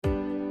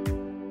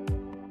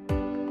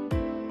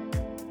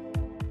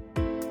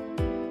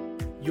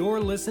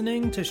You're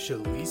listening to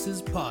Shalice's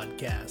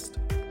podcast.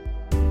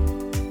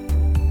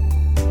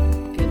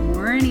 Good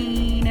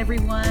morning,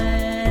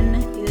 everyone.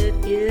 It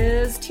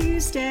is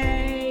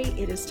Tuesday.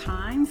 It is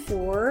time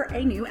for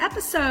a new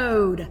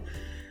episode.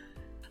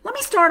 Let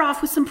me start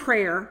off with some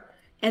prayer,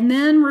 and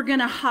then we're going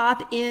to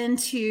hop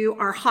into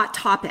our hot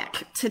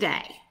topic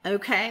today,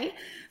 okay?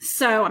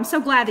 So I'm so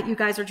glad that you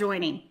guys are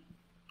joining.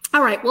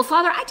 All right. Well,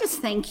 Father, I just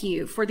thank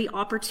you for the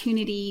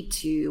opportunity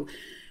to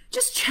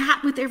just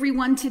chat with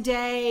everyone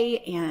today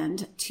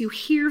and to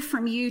hear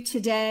from you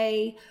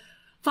today.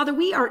 Father,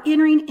 we are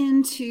entering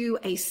into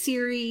a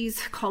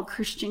series called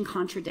Christian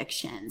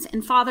Contradictions.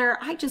 And Father,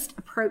 I just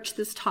approach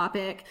this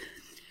topic,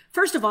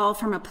 first of all,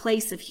 from a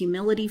place of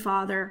humility,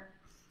 Father.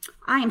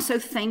 I am so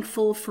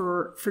thankful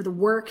for the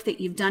work that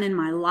you've done in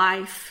my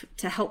life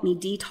to help me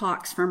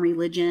detox from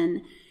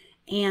religion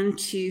and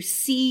to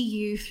see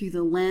you through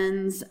the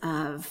lens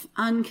of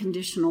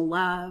unconditional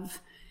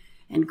love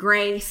and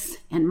grace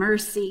and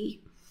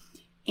mercy,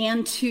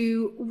 and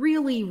to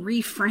really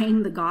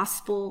reframe the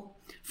gospel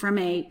from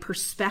a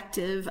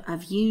perspective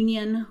of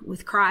union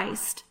with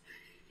Christ.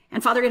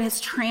 And Father, it has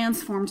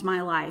transformed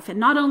my life, and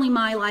not only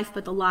my life,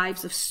 but the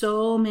lives of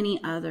so many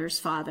others,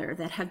 Father,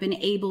 that have been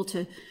able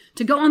to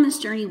go on this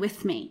journey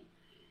with me.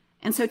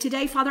 And so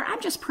today, Father,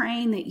 I'm just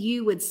praying that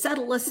you would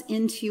settle us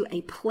into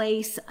a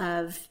place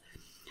of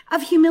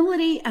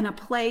humility and a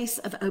place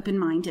of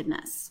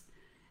open-mindedness.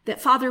 That,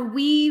 Father,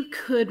 we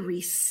could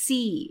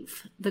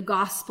receive the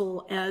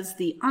gospel as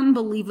the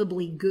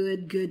unbelievably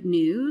good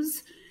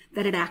news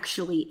that it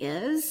actually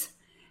is.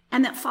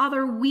 And that,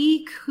 Father,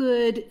 we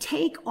could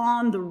take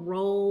on the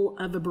role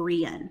of a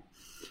Berean,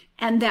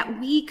 and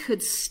that we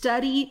could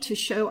study to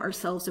show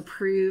ourselves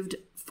approved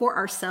for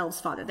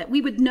ourselves, Father. That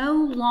we would no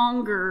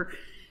longer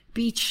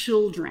be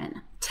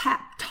children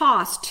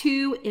tossed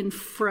to and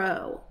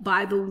fro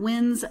by the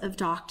winds of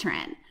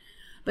doctrine,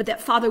 but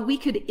that, Father, we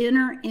could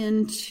enter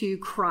into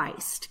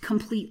Christ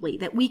completely,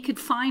 that we could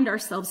find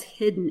ourselves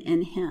hidden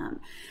in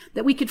him,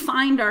 that we could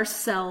find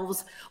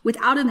ourselves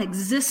without an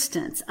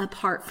existence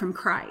apart from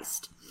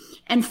Christ.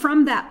 And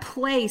from that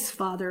place,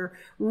 Father,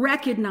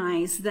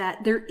 recognize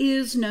that there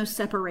is no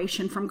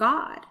separation from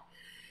God,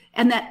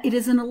 and that it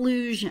is an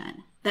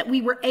illusion, that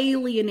we were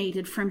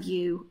alienated from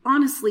you,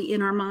 honestly,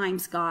 in our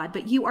minds, God,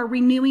 but you are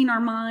renewing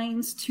our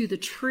minds to the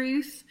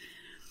truth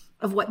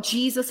of what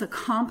Jesus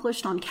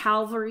accomplished on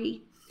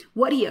Calvary,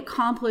 what he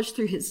accomplished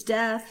through his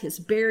death, his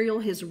burial,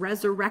 his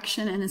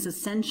resurrection, and his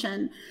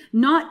ascension,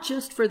 not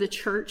just for the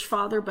church,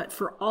 Father, but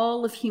for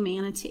all of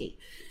humanity.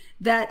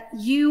 That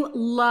you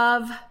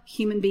love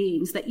human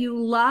beings, that you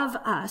love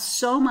us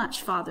so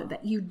much, Father,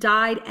 that you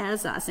died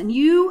as us, and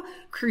you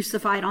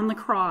crucified on the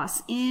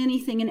cross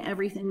anything and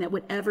everything that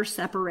would ever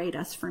separate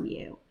us from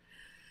you.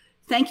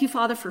 Thank you,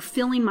 Father, for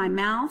filling my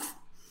mouth.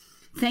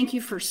 Thank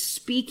you for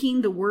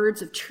speaking the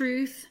words of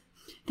truth.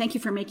 Thank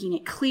you for making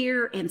it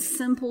clear and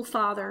simple,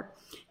 Father.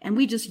 And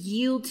we just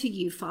yield to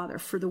you, Father,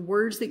 for the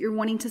words that you're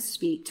wanting to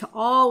speak to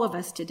all of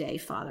us today,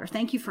 Father.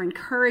 Thank you for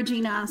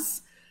encouraging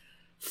us,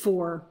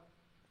 for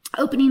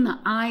opening the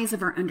eyes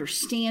of our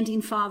understanding,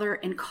 Father,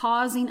 and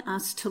causing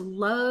us to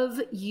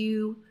love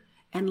you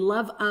and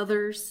love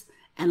others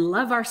and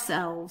love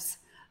ourselves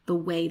the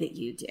way that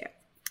you do.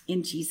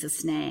 In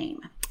Jesus' name,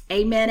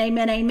 amen,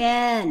 amen,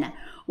 amen.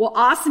 Well,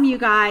 awesome, you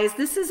guys.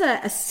 This is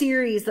a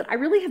series that I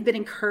really have been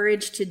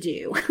encouraged to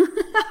do.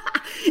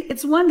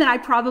 It's one that I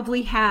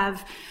probably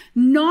have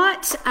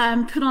not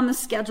put on the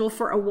schedule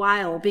for a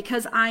while,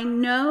 because I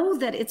know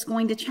that it's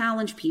going to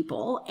challenge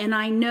people, and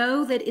I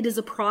know that it is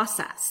a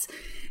process,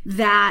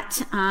 that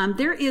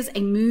there is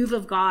a move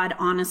of God,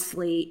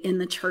 honestly, in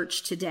the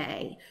church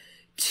today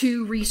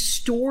to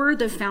restore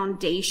the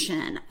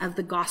foundation of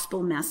the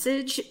gospel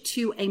message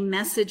to a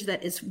message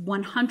that is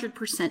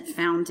 100%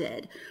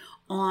 founded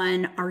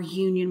on our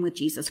union with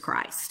Jesus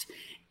Christ.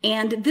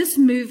 And this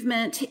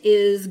movement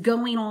is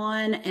going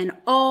on in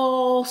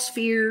all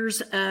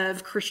spheres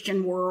of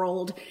Christian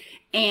world.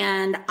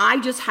 And I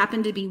just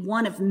happen to be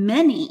one of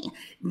many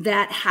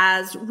that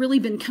has really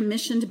been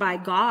commissioned by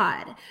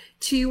God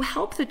to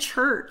help the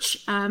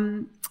church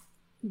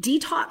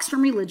detox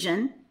from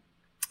religion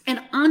and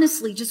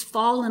honestly just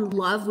fall in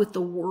love with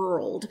the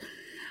world,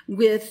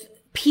 with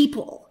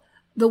people,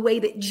 the way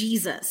that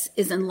Jesus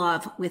is in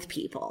love with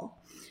people.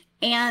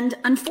 And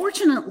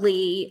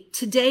unfortunately,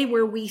 today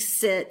where we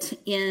sit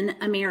in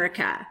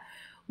America,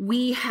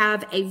 we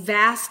have a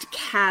vast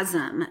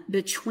chasm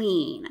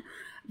between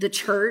the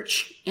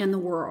church and the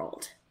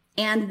world.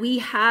 And we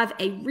have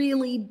a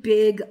really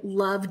big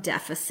love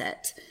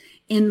deficit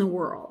in the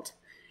world.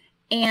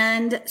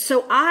 And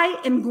so I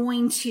am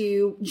going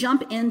to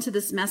jump into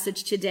this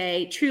message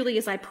today, truly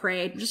as I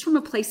prayed, just from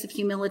a place of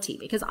humility,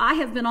 because I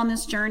have been on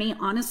this journey,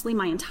 honestly,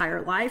 my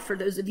entire life. For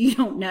those of you who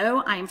don't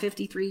know, I am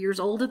 53 years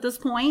old at this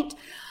point.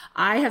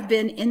 I have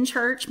been in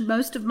church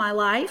most of my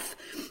life,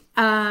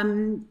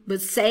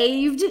 was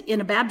saved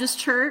in a Baptist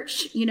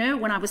church,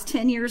 when I was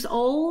 10 years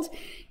old.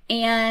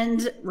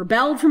 and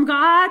rebelled from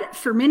God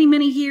for many,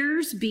 many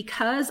years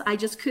because I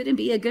just couldn't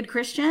be a good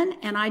Christian.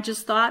 And I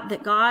just thought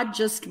that God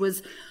just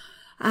was,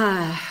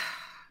 an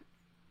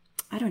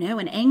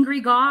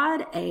angry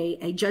God,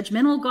 a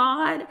judgmental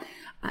God,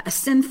 a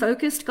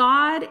sin-focused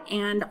God.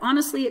 And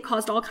honestly, it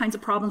caused all kinds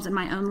of problems in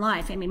my own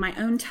life. I mean, my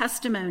own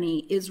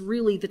testimony is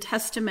really the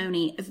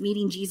testimony of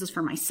meeting Jesus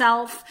for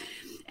myself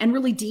and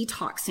really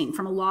detoxing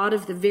from a lot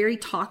of the very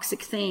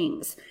toxic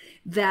things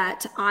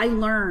that I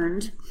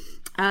learned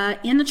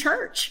in the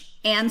church.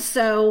 And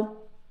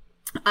so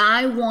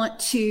I want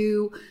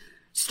to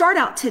start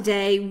out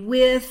today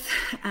with,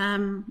 I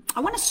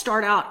want to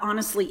start out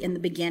honestly in the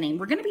beginning.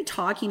 We're going to be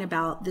talking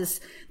about this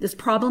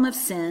problem of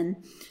sin,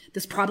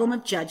 this problem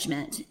of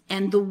judgment,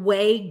 and the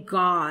way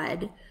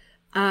God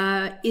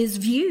is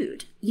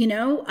viewed.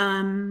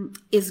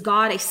 Is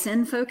God a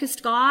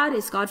sin-focused God?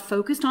 Is God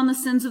focused on the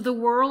sins of the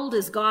world?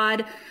 Is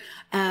God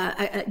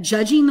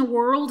judging the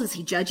world? Is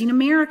he judging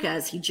America?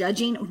 Is he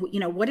judging,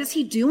 what is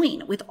he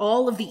doing with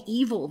all of the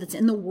evil that's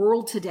in the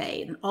world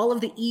today and all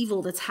of the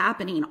evil that's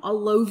happening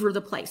all over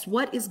the place?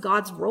 What is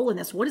God's role in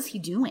this? What is he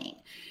doing?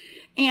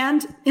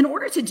 And in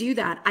order to do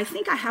that, I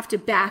think I have to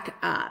back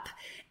up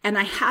and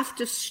I have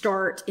to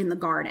start in the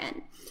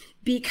garden,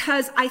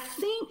 because I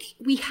think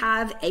we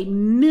have a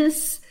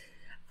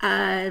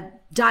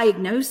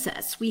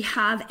diagnosis. We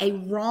have a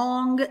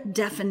wrong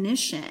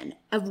definition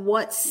of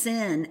what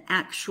sin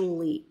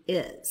actually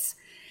is.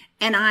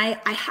 And I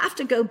have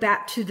to go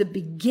back to the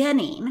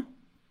beginning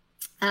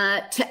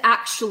to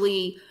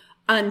actually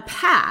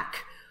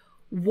unpack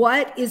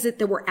what is it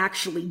that we're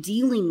actually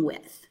dealing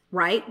with,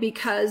 right?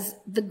 Because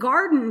the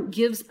garden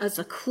gives us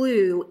a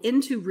clue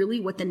into really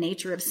what the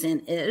nature of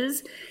sin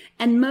is.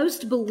 And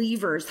most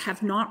believers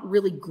have not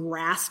really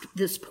grasped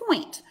this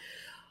point.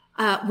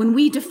 When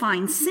we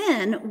define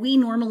sin, we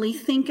normally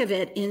think of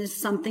it as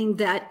something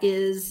that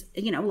is,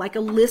 like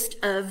a list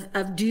of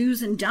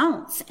do's and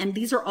don'ts. And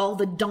these are all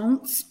the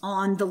don'ts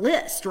on the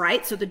list,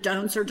 right? So the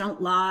don'ts are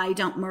don't lie,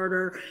 don't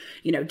murder,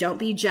 don't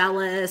be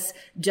jealous,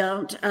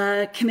 don't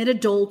commit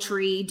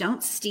adultery,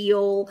 don't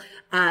steal,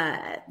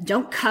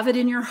 don't covet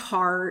in your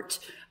heart.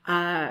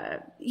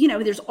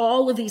 There's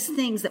all of these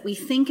things that we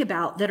think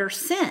about that are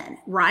sin,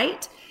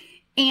 right?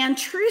 And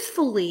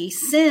truthfully,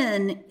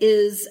 sin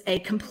is a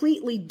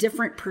completely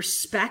different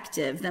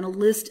perspective than a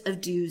list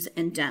of do's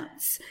and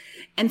don'ts.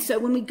 And so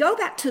when we go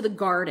back to the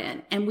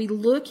garden and we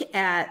look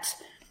at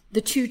the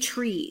two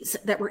trees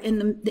that were in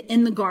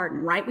the garden,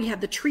 right? We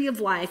have the tree of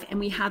life and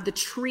we have the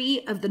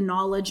tree of the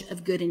knowledge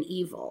of good and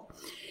evil.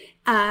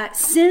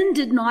 Sin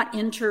did not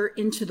enter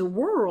into the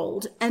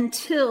world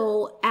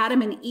until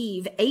Adam and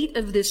Eve ate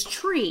of this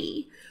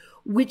tree,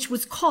 which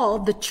was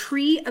called the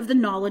tree of the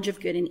knowledge of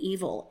good and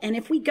evil. And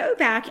if we go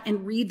back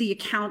and read the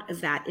account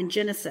of that in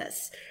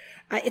Genesis,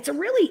 it's a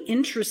really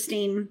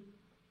interesting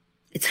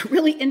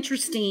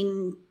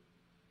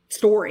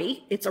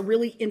story. It's a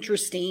really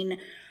interesting,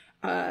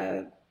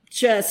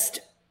 just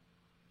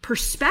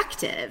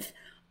perspective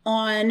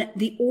on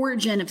the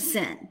origin of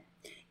sin.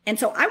 And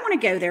so I want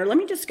to go there. Let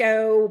me just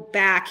go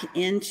back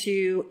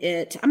into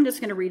it. I'm just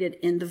going to read it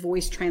in the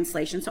Voice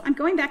translation. So I'm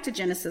going back to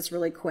Genesis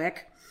really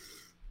quick.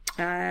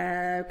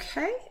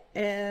 Okay,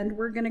 and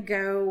we're going to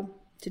go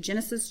to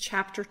Genesis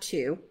chapter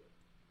 2,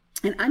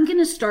 and I'm going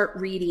to start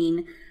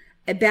reading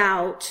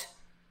about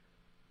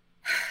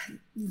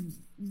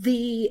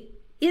the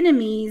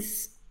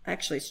enemies.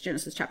 Actually, it's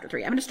Genesis chapter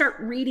 3. I'm going to start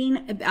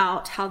reading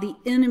about how the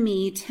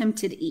enemy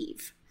tempted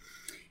Eve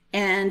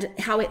and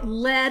how it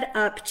led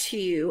up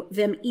to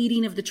them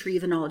eating of the tree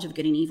of the knowledge of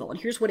good and evil. And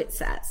here's what it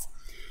says.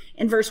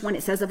 In verse 1,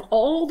 it says, of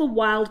all the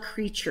wild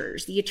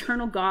creatures the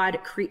eternal God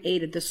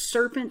created, the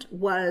serpent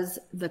was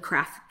the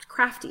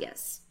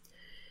craftiest.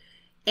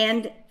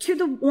 And to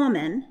the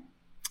woman,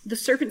 the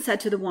serpent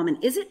said to the woman,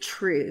 is it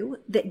true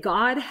that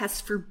God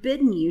has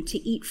forbidden you to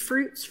eat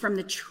fruits from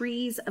the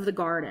trees of the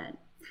garden?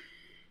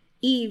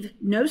 Eve,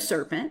 no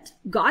serpent.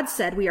 God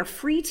said we are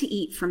free to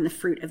eat from the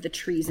fruit of the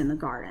trees in the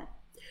garden.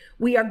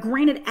 We are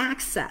granted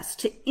access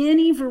to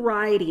any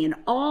variety and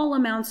all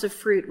amounts of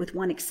fruit with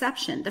one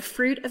exception, the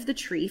fruit of the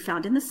tree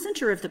found in the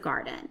center of the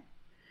garden.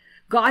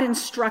 God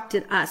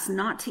instructed us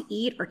not to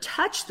eat or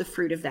touch the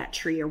fruit of that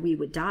tree or we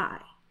would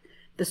die.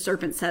 The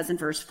serpent says in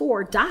verse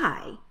 4,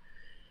 die?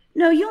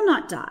 No, you'll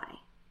not die.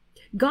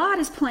 God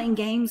is playing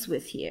games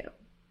with you.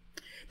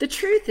 The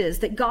truth is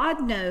that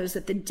God knows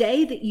that the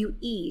day that you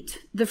eat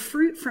the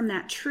fruit from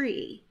that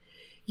tree,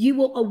 you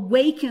will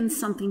awaken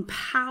something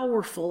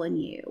powerful in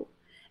you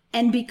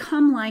and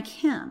become like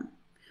him,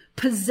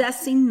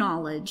 possessing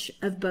knowledge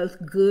of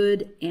both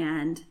good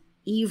and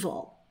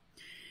evil.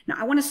 Now,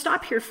 I want to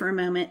stop here for a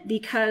moment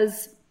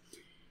because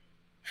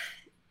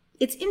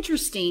it's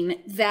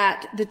interesting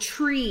that the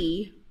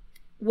tree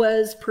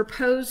was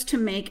proposed to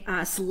make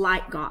us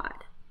like God.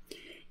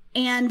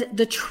 And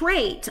the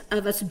trait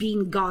of us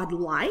being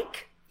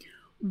God-like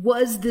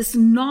was this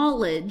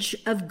knowledge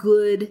of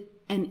good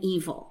and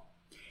evil.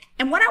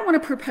 And what I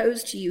want to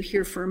propose to you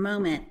here for a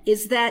moment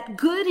is that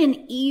good and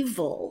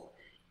evil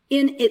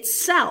in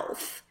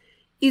itself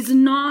is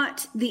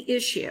not the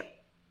issue.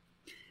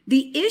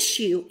 The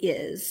issue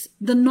is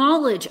the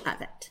knowledge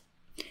of it.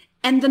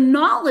 And the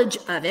knowledge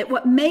of it,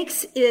 what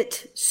makes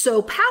it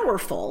so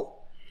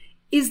powerful,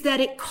 is that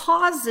it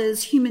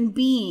causes human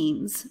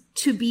beings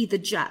to be the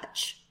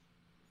judge.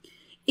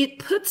 It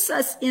puts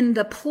us in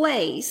the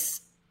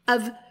place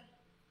of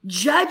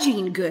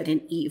judging good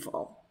and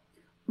evil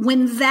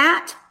when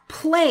that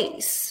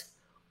place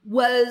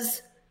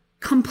was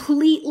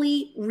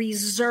completely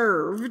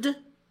reserved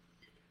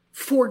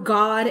for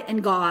God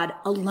and God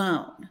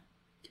alone.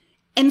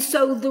 And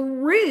so the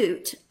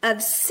root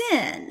of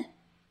sin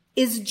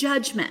is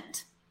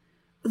judgment.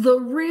 The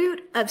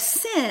root of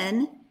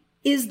sin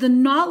is the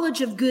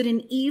knowledge of good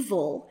and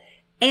evil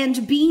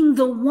and being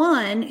the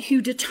one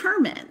who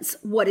determines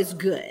what is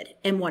good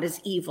and what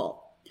is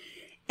evil.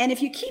 And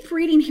if you keep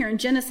reading here in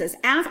Genesis,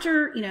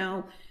 after,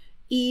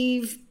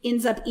 Eve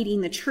ends up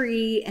eating the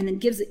tree and then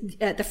gives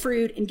it the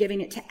fruit and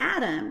giving it to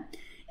Adam,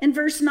 in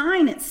verse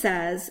 9 it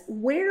says,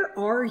 "Where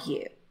are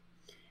you?"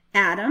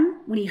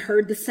 Adam, when he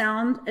heard the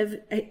sound of,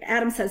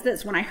 Adam says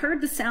this, "When I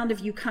heard the sound of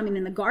you coming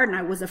in the garden,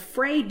 I was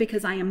afraid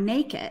because I am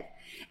naked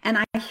and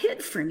I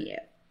hid from you."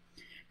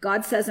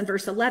 God says in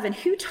verse 11,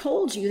 "Who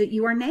told you that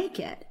you are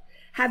naked?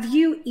 Have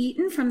you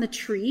eaten from the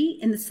tree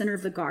in the center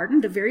of the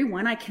garden, the very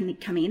one I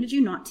commanded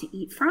you not to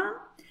eat from?"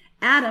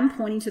 Adam,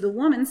 pointing to the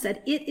woman,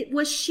 said, It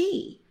was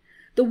she.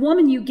 The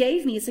woman you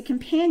gave me as a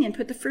companion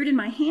put the fruit in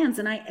my hands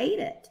and I ate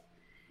it."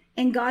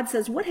 And God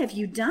says, "What have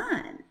you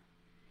done?"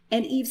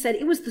 And Eve said,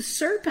 "It was the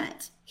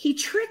serpent. He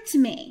tricked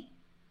me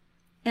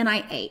and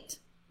I ate."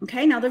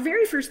 Okay, now the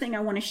very first thing I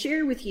want to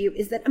share with you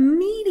is that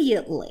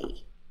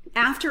immediately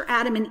after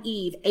Adam and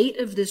Eve ate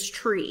of this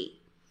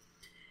tree,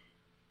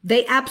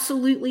 they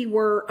absolutely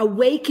were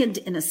awakened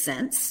in a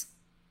sense.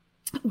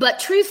 But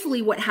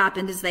truthfully, what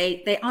happened is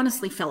they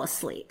honestly fell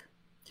asleep.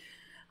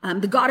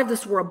 The God of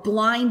this world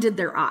blinded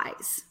their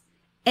eyes.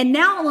 And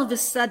now all of a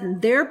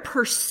sudden, their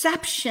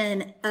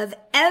perception of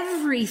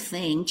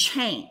everything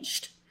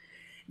changed.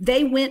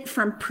 They went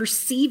from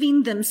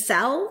perceiving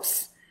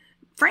themselves,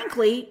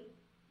 frankly,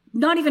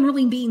 not even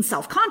really being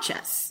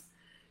self-conscious,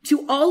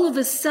 to all of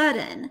a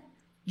sudden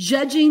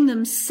judging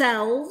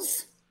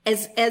themselves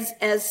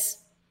as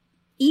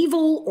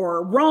evil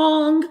or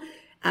wrong,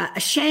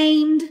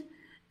 ashamed.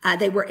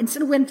 They were,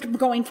 instead of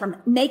going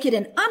from naked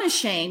and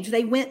unashamed,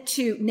 they went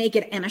to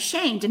naked and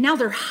ashamed. And now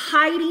they're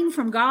hiding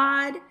from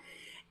God,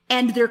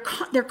 and their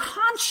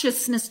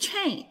consciousness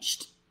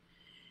changed.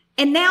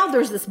 And now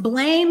there's this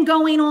blame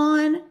going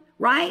on,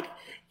 right?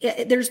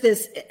 There's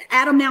this,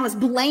 Adam now is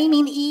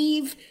blaming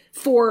Eve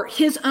for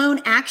his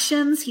own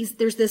actions.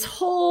 There's this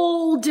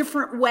whole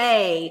different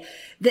way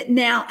that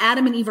now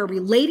Adam and Eve are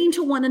relating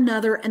to one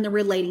another and they're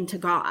relating to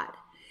God.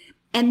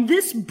 And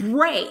this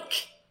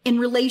break in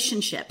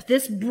relationship,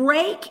 this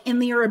break in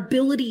their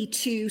ability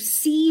to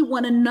see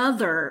one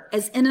another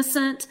as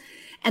innocent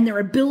and their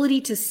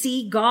ability to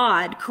see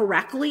God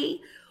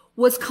correctly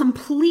was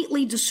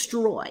completely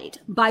destroyed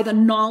by the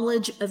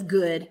knowledge of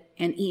good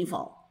and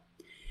evil.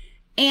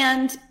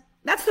 And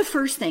that's the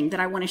first thing that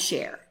I want to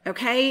share,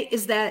 okay,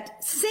 is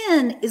that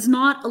sin is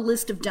not a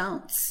list of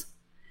don'ts.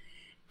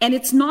 And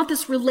it's not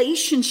this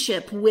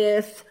relationship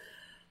with,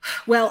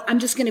 well, I'm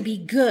just going to be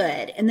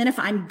good. And then if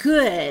I'm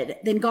good,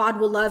 then God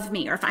will love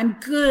me. Or if I'm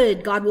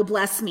good, God will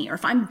bless me. Or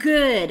if I'm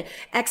good,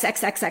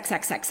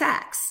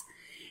 XXXXXXX.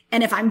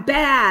 And if I'm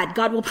bad,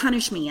 God will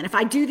punish me. And if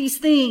I do these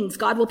things,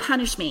 God will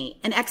punish me.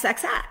 And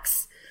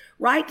XXX,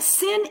 right?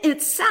 Sin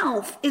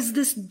itself is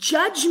this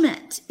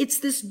judgment. It's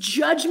this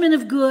judgment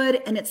of good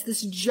and it's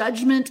this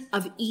judgment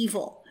of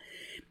evil.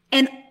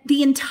 And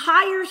the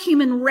entire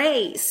human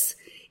race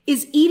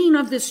is eating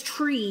of this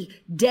tree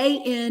day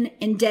in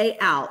and day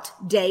out,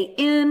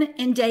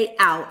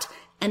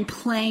 and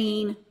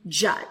playing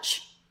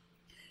judge.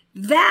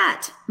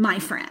 That, my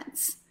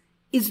friends,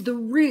 is the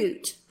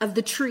root of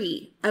the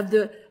tree of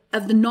the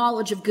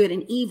knowledge of good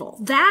and evil.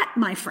 That,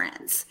 my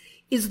friends,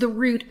 is the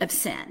root of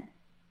sin.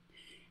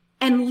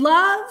 And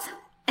love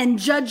and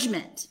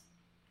judgment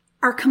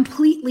are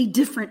completely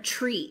different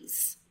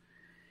trees.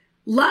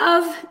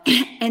 Love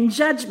and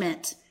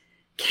judgment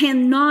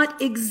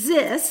cannot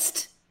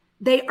exist.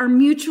 They are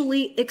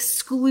mutually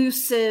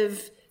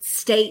exclusive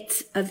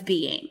states of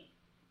being.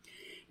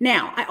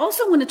 Now, I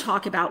also want to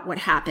talk about what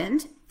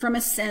happened from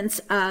a sense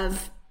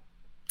of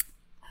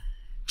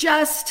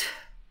just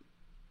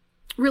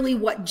really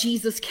what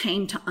Jesus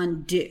came to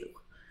undo.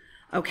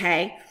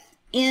 Okay?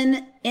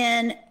 In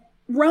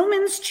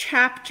Romans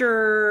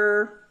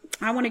chapter,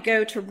 I want to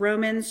go to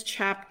Romans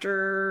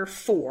chapter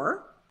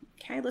 4.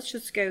 Okay, let's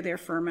just go there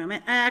for a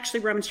moment. Actually,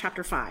 Romans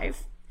chapter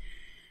 5.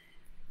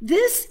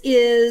 This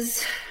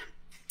is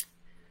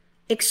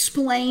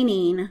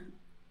explaining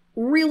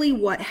really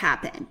what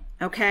happened,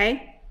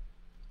 okay?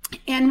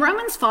 And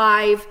Romans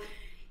 5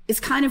 is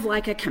kind of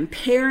like a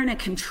compare and a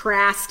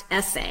contrast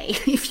essay,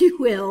 if you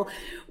will,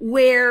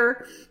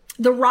 where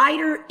the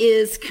writer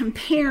is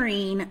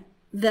comparing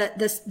the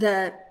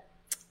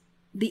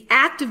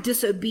act of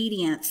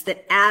disobedience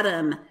that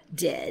Adam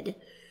did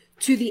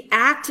to the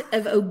act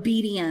of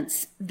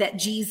obedience that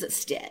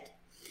Jesus did.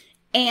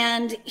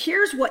 And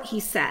here's what he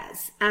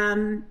says.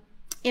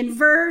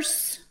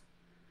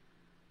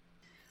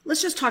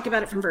 Let's just talk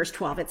about it from verse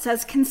 12. It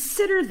says,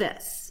 "Consider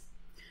this.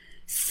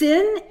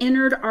 Sin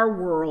entered our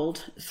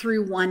world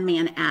through one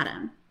man,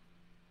 Adam.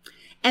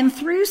 And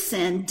through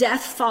sin,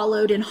 death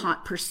followed in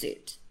hot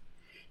pursuit.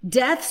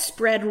 Death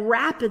spread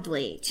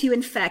rapidly to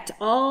infect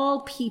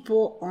all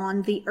people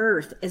on the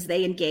earth as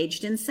they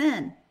engaged in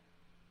sin.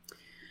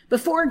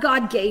 Before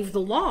God gave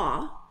the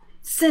law,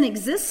 sin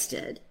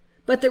existed,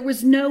 but there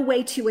was no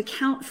way to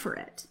account for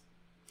it.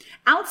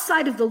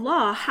 Outside of the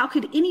law, how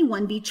could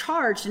anyone be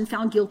charged and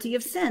found guilty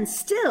of sin?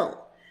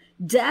 Still,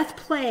 death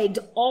plagued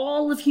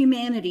all of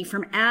humanity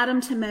from Adam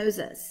to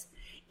Moses,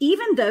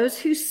 even those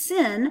whose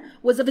sin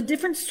was of a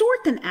different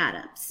sort than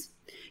Adam's.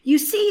 You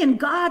see, in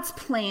God's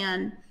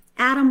plan,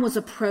 Adam was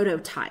a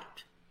prototype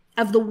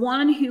of the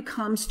one who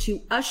comes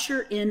to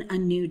usher in a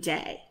new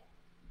day.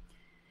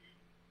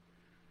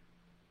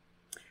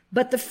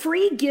 But the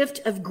free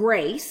gift of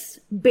grace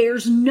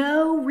bears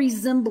no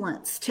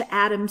resemblance to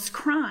Adam's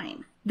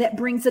crime that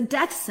brings a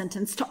death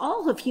sentence to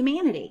all of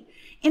humanity.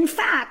 In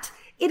fact,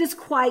 it is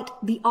quite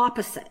the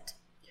opposite.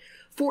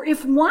 For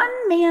if one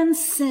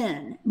man's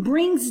sin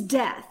brings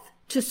death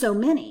to so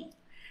many,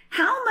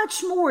 how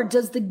much more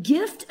does the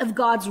gift of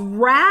God's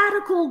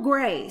radical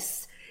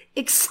grace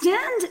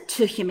extend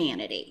to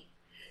humanity,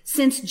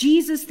 since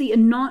Jesus the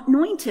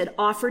Anointed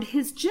offered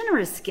his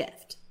generous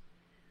gift?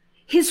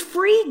 His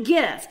free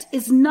gift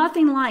is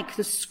nothing like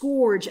the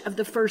scourge of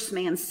the first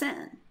man's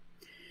sin.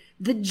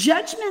 The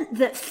judgment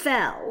that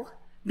fell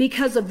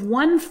because of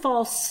one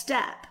false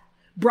step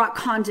brought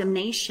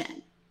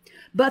condemnation,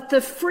 but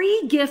the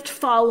free gift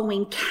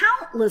following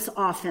countless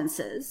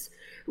offenses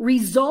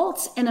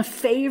results in a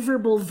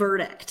favorable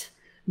verdict,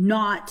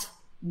 not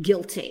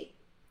guilty.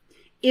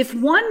 If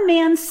one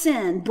man's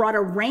sin brought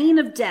a reign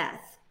of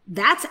death,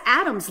 that's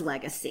Adam's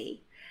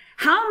legacy.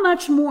 How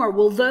much more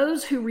will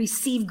those who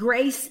receive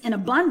grace in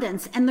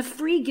abundance and the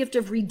free gift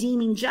of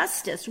redeeming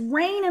justice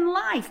reign in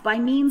life by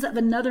means of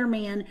another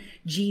man,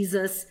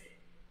 Jesus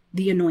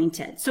the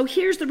Anointed? So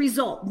here's the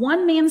result.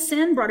 One man's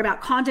sin brought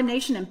about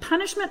condemnation and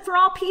punishment for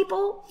all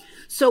people.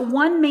 So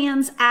one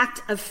man's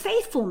act of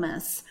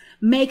faithfulness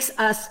makes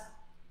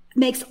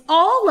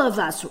all of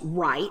us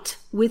right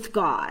with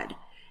God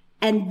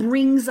and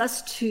brings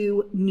us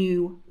to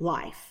new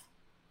life.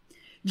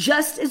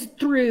 Just as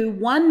through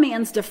one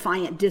man's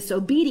defiant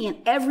disobedience,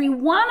 every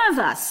one of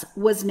us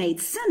was made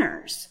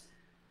sinners,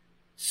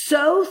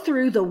 so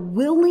through the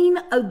willing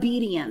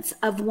obedience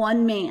of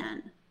one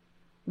man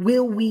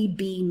will we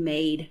be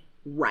made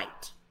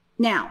right.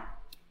 Now,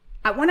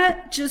 I want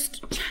to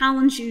just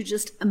challenge you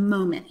just a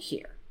moment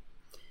here.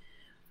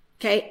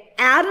 Okay,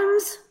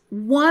 Adam's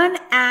one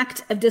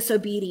act of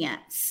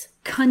disobedience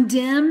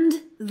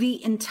condemned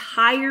the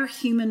entire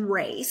human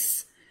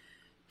race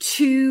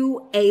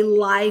to a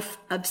life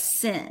of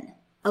sin,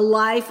 a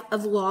life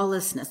of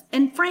lawlessness,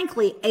 and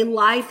frankly, a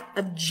life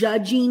of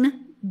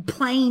judging,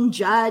 playing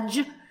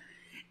judge.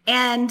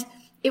 And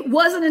it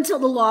wasn't until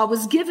the law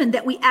was given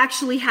that we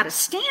actually had a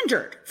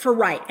standard for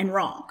right and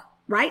wrong,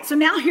 right? So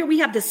now here we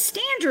have the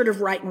standard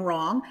of right and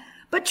wrong,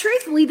 but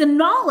truthfully, the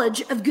knowledge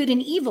of good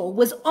and evil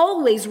was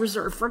always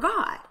reserved for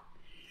God.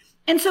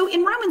 And so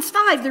in Romans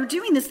 5, they're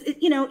doing this,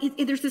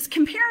 there's this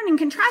comparing and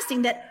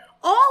contrasting that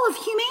all of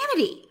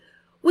humanity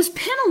was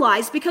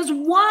penalized because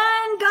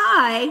one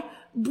guy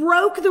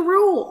broke the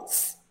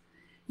rules.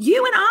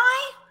 You and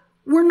I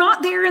were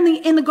not there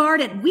in the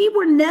garden. We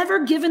were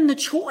never given the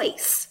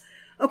choice.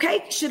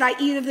 Okay, should I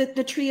eat of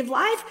the tree of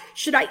life?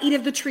 Should I eat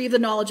of the tree of the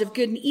knowledge of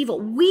good and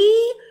evil?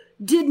 We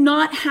did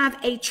not have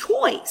a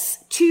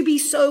choice to be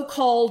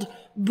so-called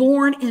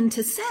born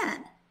into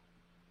sin.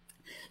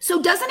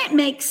 So doesn't it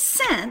make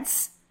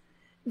sense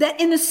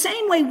that in the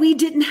same way we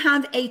didn't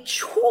have a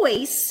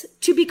choice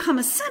to become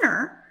a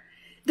sinner,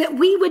 that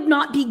we would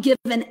not be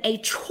given a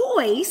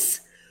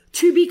choice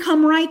to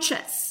become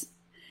righteous?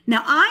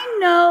 Now, I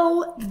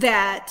know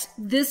that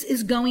this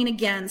is going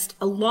against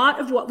a lot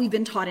of what we've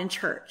been taught in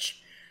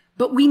church,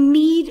 but we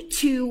need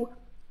to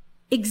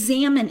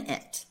examine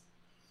it.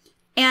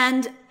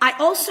 And I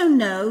also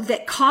know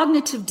that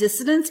cognitive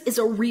dissonance is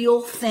a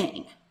real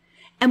thing.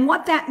 And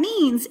what that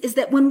means is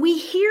that when we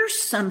hear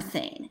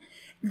something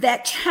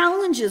that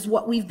challenges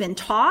what we've been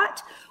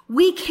taught,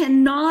 we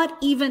cannot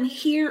even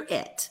hear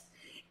it.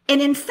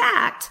 And in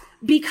fact,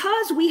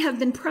 because we have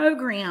been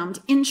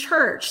programmed in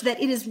church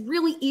that it is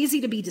really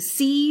easy to be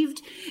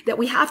deceived, that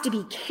we have to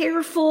be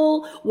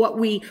careful what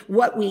we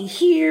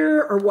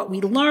hear or what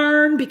we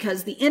learn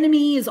because the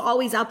enemy is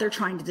always out there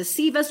trying to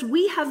deceive us,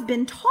 we have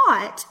been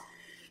taught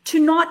to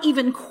not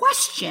even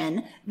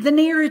question the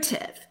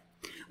narrative.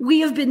 We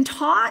have been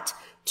taught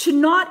to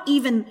not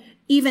even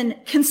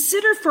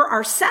consider for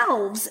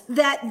ourselves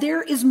that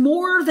there is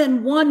more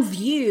than one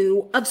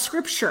view of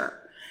Scripture,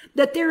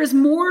 that there is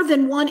more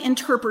than one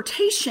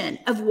interpretation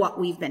of what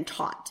we've been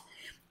taught.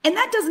 And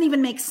that doesn't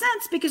even make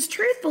sense because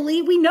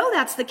truthfully, we know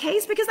that's the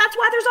case because that's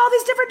why there's all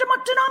these different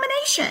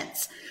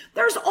denominations.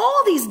 There's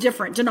all these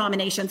different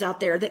denominations out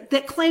there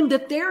that claim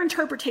that their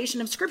interpretation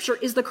of scripture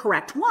is the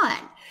correct one.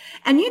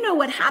 And you know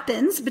what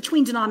happens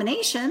between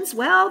denominations?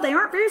 Well, they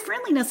aren't very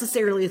friendly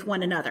necessarily with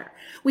one another.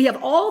 We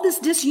have all this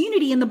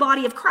disunity in the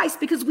body of Christ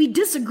because we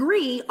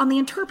disagree on the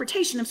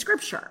interpretation of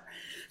scripture.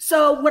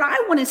 So what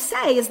I want to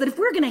say is that if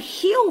we're going to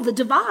heal the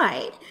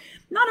divide,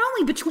 not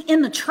only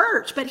in the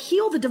church, but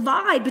heal the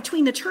divide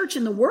between the church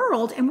and the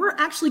world, and we're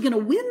actually going to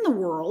win the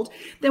world,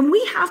 then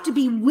we have to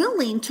be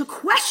willing to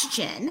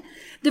question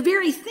the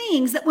very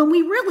things that when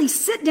we really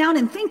sit down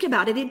and think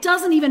about it, it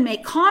doesn't even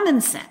make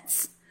common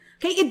sense.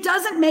 Okay, it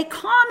doesn't make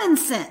common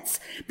sense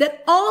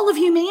that all of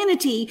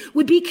humanity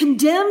would be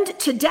condemned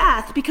to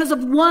death because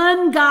of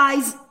one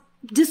guy's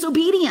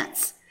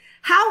disobedience.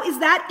 How is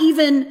that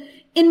even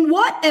in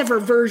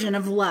whatever version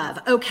of love?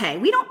 Okay,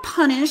 we don't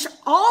punish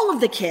all of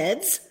the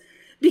kids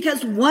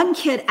because one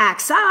kid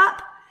acts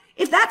up.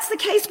 If that's the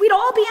case, we'd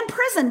all be in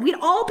prison. We'd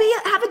all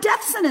have a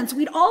death sentence.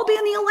 We'd all be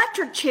in the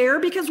electric chair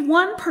because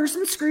one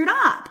person screwed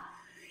up.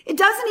 It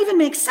doesn't even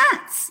make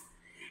sense.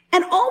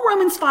 And all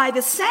Romans 5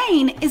 is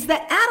saying is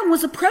that Adam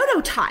was a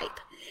prototype.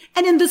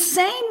 And in the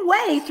same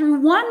way, through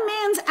one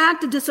man's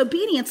act of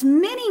disobedience,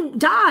 many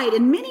died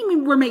and many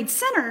were made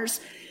sinners.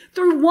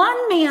 Through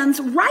one man's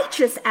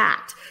righteous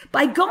act,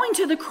 by going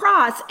to the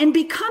cross and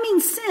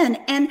becoming sin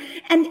and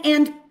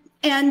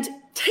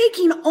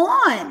taking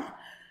on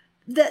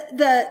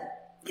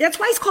that's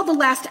why he's called the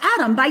last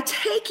Adam, by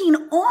taking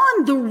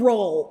on the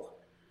role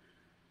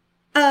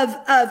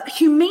of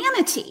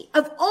humanity,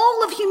 of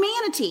all of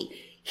humanity.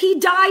 He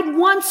died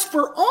once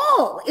for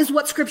all is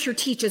what scripture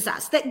teaches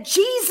us, that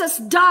Jesus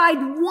died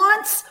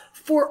once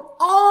for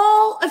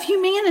all of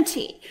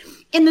humanity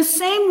in the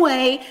same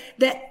way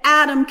that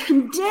Adam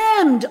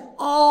condemned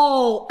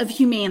all of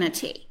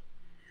humanity.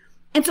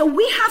 And so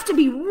we have to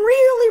be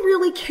really,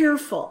 really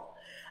careful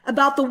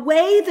about the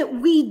way that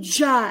we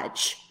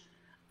judge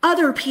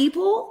other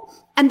people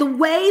and the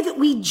way that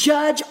we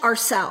judge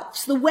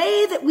ourselves, the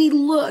way that we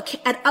look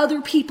at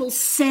other people's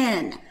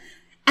sin,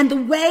 and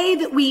the way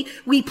that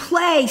we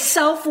play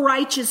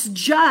self-righteous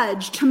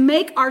judge to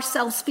make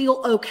ourselves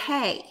feel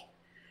okay.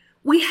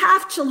 We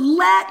have to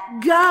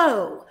let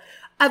go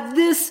of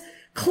this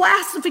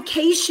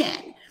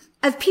classification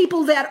of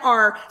people that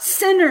are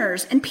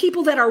sinners and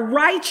people that are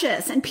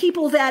righteous and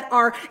people that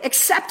are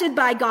accepted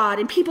by God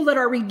and people that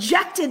are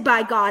rejected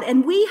by God.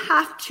 And we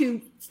have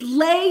to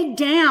lay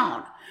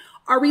down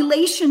our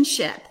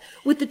relationship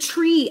with the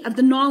tree of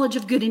the knowledge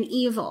of good and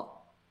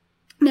evil.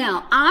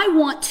 Now, I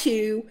want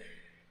to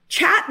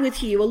chat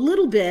with you a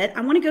little bit.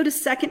 I want to go to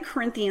 2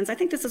 Corinthians. I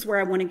think this is where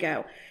I want to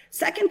go.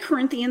 2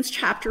 Corinthians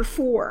chapter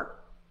 4.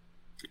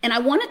 And I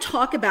want to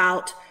talk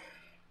about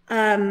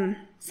 2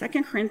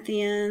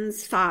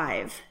 Corinthians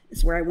 5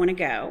 is where I want to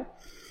go.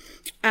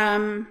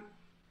 And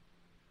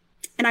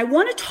I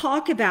want to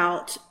talk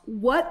about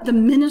what the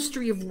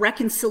ministry of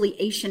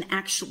reconciliation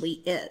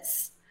actually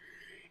is.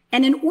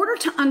 And in order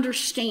to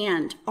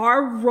understand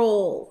our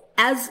role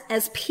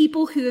as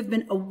people who have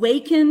been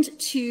awakened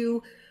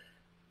to,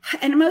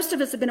 and most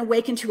of us have been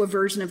awakened to a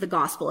version of the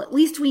gospel. At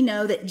least we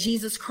know that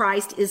Jesus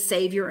Christ is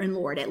Savior and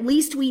Lord. At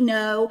least we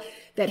know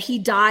that he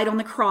died on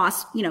the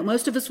cross,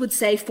 most of us would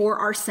say, for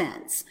our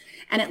sins.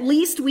 And at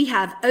least we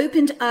have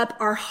opened up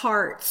our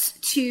hearts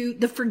to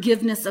the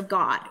forgiveness of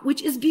God,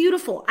 which is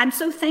beautiful. I'm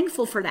so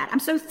thankful for that. I'm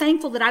so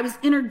thankful that I was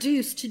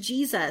introduced to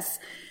Jesus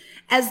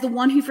as the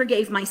one who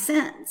forgave my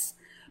sins.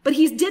 But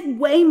he did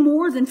way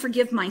more than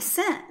forgive my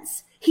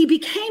sins. He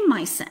became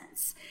my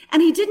sins.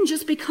 And he didn't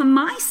just become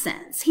my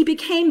sins. He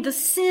became the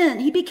sin.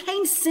 He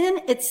became sin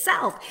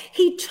itself.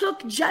 He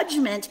took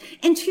judgment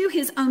into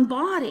his own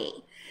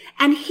body.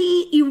 And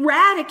he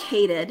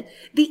eradicated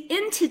the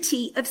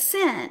entity of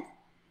sin.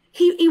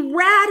 He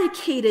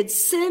eradicated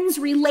sin's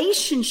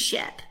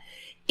relationship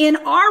in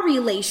our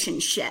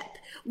relationship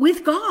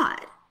with God.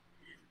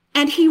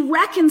 And he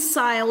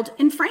reconciled,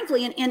 and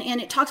frankly, and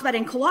it talks about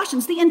in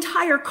Colossians, the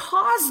entire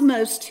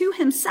cosmos to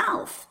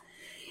himself.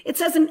 It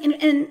says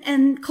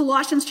in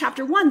Colossians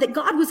chapter 1 that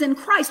God was in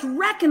Christ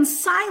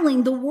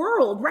reconciling the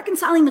world,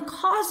 reconciling the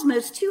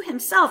cosmos to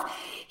himself.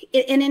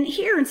 And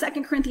here in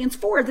 2 Corinthians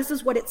 4, this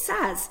is what it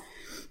says.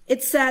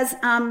 It says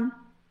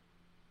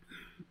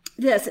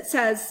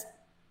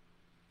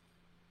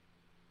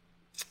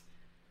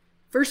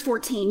verse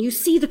 14, you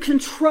see, the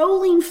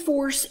controlling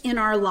force in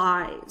our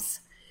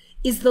lives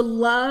is the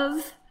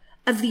love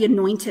of the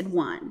Anointed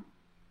One.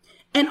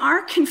 And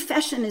our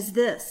confession is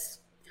this: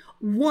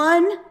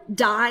 one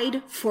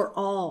died for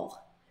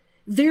all.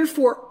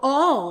 Therefore,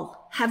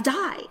 all have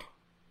died.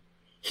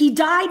 He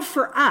died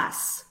for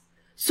us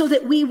so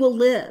that we will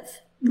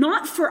live,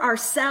 not for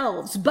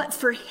ourselves, but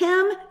for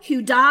him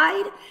who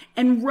died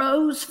and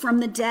rose from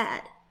the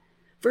dead.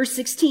 Verse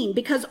 16,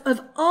 because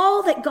of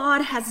all that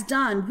God has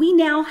done, we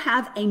now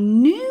have a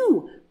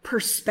new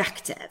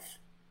perspective.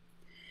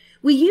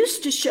 We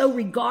used to show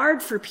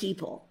regard for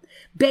people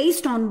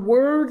based on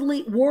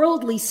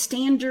worldly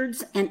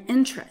standards and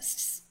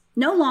interests.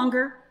 No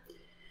longer.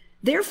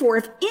 Therefore,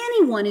 if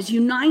anyone is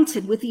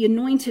united with the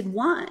Anointed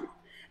One,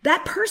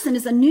 that person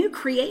is a new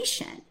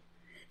creation.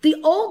 The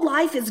old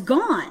life is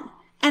gone,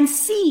 and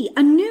see,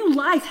 a new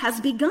life has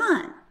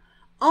begun.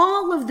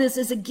 All of this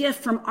is a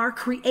gift from our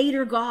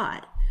Creator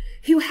God,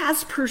 who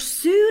has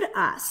pursued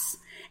us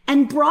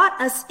and brought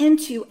us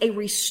into a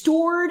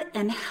restored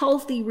and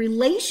healthy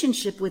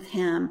relationship with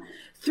Him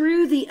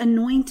through the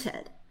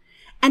Anointed.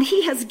 And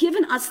He has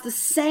given us the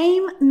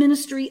same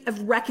ministry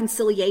of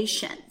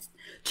reconciliation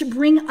to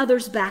bring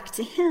others back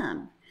to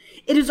Him.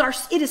 It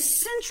is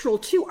central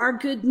to our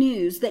good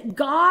news that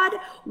God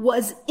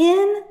was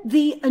in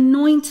the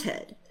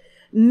Anointed,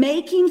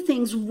 making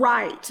things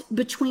right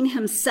between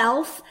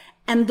Himself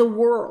and the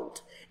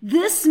world.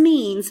 This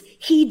means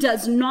He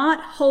does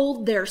not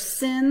hold their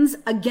sins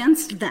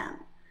against them,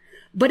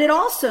 but it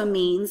also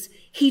means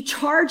He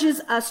charges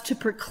us to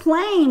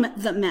proclaim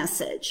the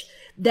message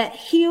that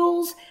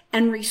heals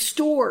and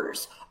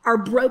restores our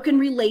broken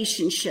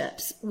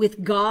relationships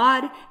with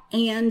God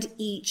and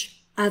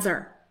each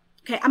other.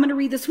 Okay, I'm going to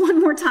read this one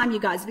more time, you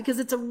guys, because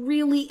it's a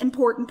really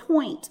important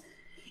point.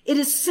 It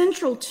is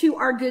central to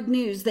our good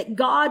news that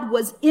God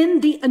was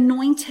in the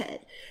Anointed,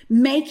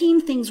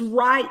 making things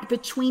right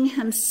between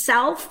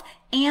Himself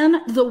and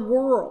the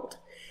world.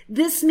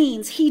 This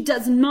means He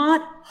does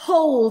not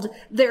hold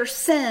their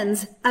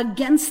sins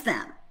against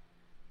them.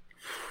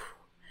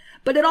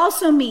 But it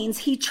also means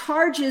He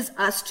charges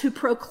us to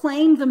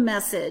proclaim the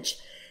message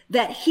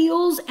that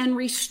heals and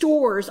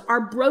restores our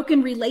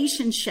broken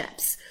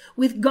relationships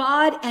with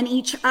God and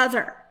each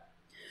other.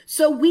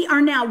 So we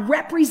are now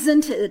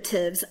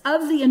representatives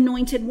of the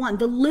Anointed One,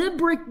 the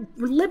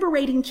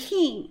liberating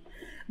King.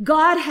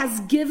 God has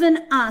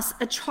given us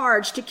a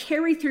charge to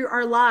carry through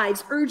our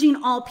lives, urging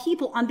all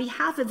people on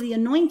behalf of the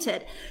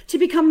Anointed to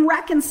become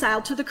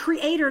reconciled to the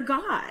Creator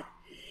God.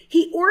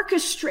 He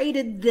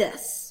orchestrated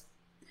this.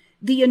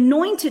 The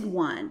Anointed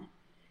One,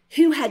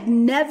 who had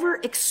never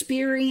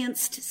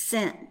experienced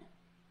sin,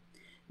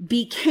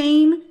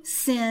 became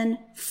sin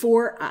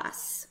for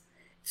us,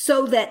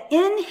 so that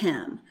in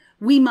Him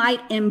we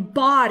might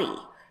embody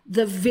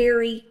the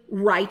very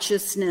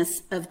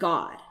righteousness of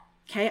God.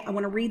 Okay, I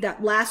want to read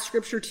that last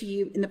scripture to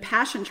you in the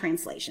Passion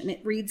Translation.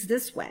 It reads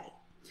this way.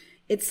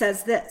 It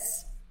says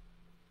this: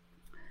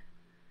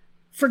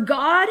 "For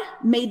God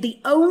made the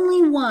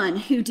only one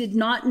who did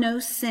not know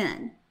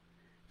sin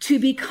to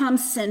become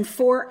sin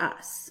for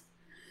us,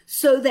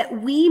 so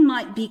that we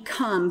might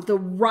become the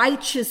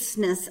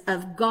righteousness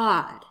of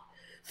God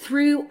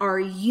through our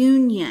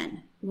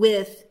union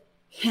with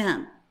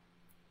Him."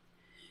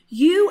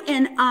 You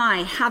and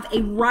I have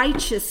a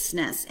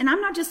righteousness, and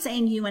I'm not just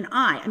saying you and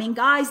I mean,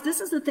 guys,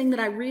 this is the thing that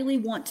I really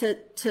want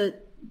to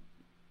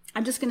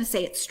I'm just going to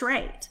say it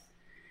straight.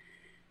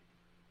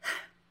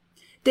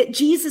 That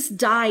Jesus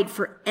died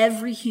for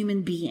every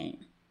human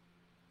being.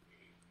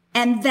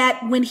 And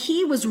that when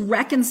He was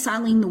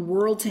reconciling the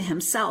world to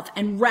Himself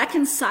and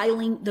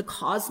reconciling the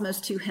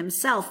cosmos to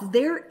Himself,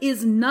 there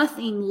is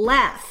nothing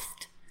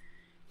left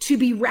to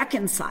be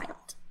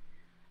reconciled.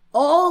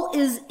 All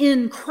is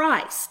in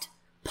Christ.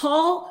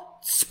 Paul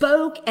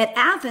spoke at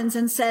Athens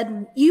and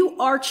said, you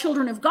are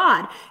children of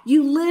God.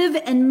 You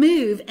live and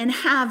move and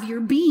have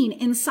your being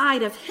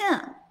inside of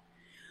Him.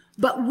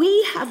 But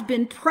we have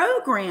been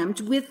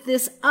programmed with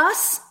this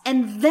us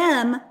and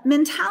them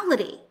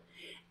mentality.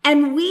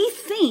 And we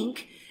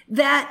think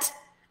that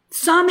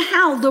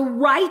somehow the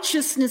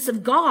righteousness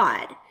of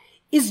God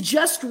is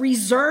just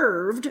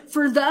reserved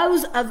for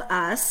those of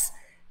us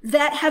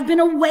that have been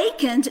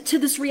awakened to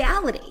this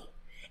reality.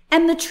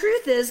 And the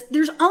truth is,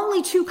 there's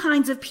only two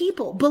kinds of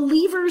people,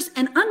 believers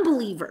and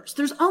unbelievers.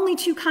 There's only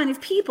two kinds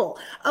of people,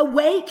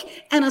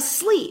 awake and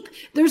asleep.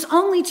 There's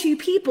only two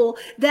people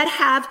that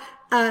have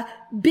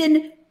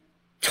been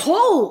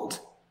told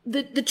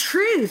the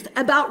truth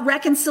about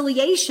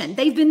reconciliation.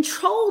 They've been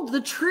told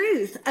the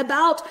truth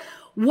about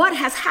what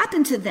has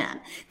happened to them.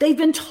 They've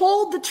been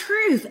told the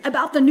truth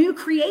about the new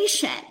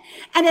creation.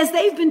 And as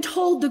they've been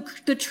told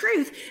the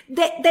truth,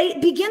 they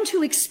begin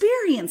to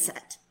experience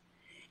it.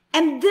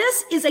 And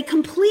this is a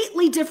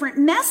completely different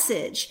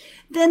message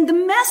than the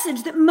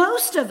message that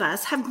most of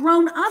us have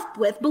grown up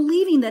with,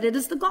 believing that it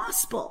is the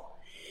gospel.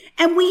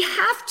 And we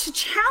have to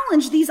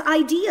challenge these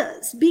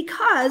ideas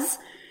because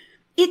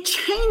it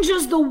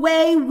changes the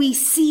way we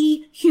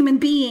see human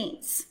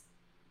beings.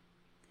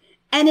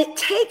 And it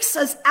takes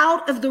us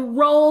out of the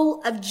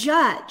role of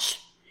judge.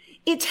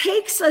 It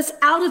takes us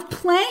out of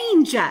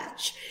playing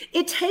judge.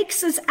 It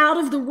takes us out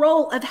of the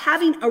role of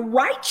having a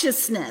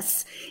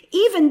righteousness,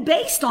 even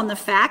based on the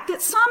fact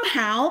that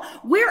somehow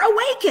we're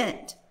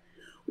awakened.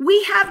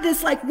 We have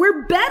this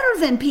we're better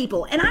than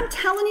people. And I'm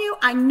telling you,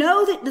 I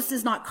know that this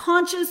is not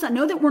conscious. I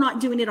know that we're not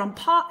doing it on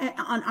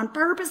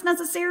purpose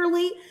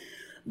necessarily.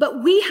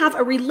 But we have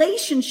a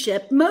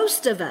relationship,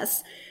 most of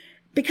us,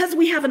 because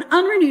we have an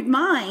unrenewed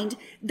mind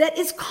that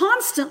is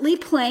constantly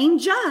playing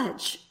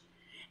judge.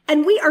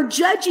 And we are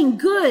judging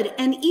good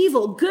and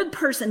evil, good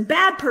person,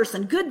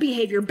 good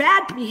behavior,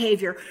 bad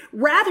behavior,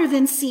 rather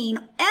than seeing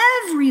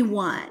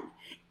everyone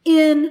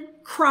in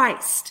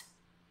Christ,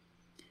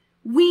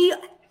 we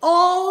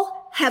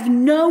all have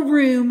no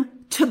room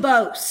to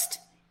boast.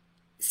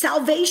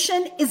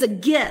 Salvation is a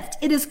gift.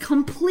 It is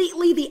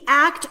completely the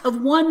act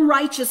of one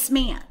righteous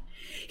man.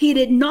 He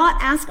did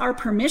not ask our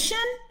permission.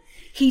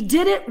 He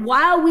did it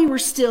while we were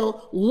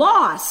still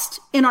lost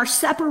in our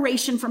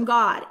separation from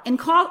God. In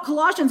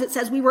Colossians, it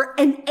says we were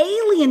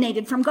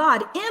alienated from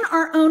God in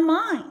our own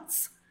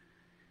minds.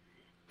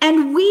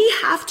 And we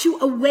have to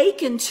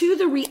awaken to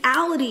the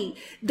reality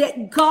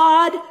that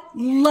God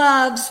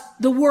loves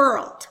the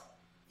world.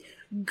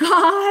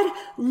 God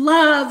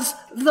loves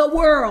the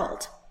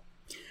world.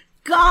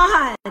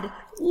 God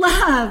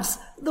loves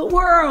the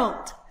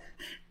world.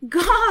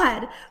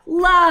 God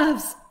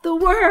loves the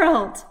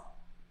world.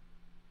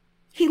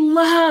 He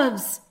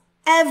loves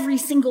every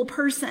single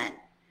person.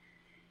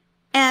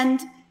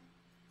 And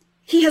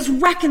he has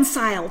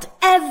reconciled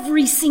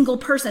every single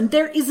person.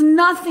 There is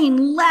nothing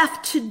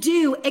left to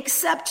do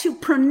except to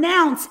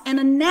pronounce and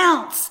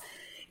announce,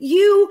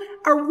 you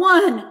are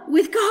one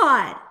with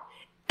God.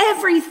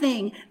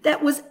 Everything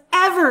that was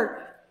ever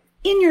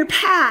in your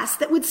past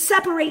that would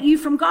separate you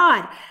from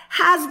God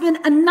has been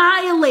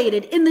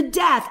annihilated in the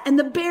death and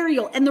the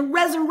burial and the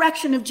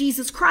resurrection of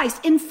Jesus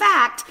Christ. In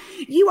fact,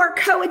 you are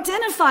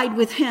co-identified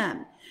with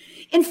him.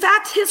 In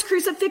fact, his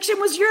crucifixion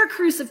was your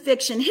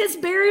crucifixion. His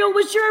burial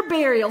was your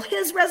burial.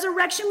 His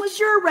resurrection was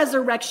your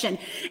resurrection.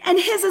 And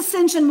his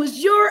ascension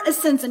was your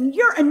ascension.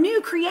 You're a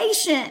new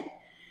creation.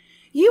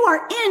 You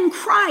are in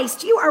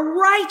Christ. You are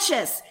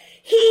righteous.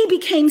 He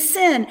became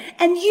sin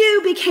and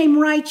you became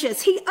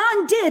righteous. He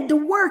undid the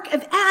work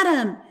of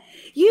Adam.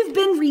 You've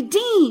been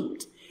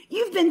redeemed.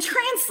 You've been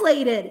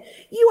translated.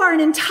 You are an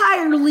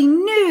entirely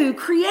new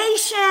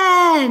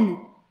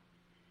creation.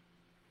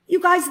 You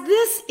guys,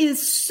 this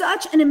is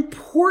such an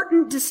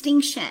important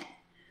distinction,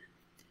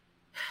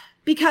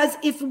 because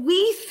if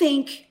we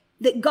think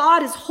that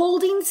God is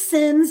holding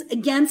sins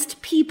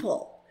against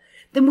people,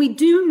 then we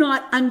do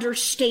not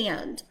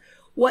understand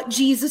what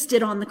Jesus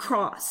did on the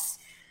cross.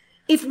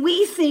 If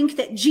we think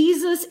that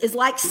Jesus is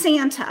like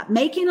Santa,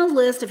 making a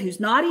list of who's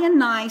naughty and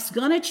nice,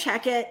 gonna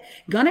check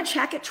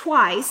it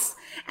twice,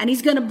 and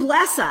he's gonna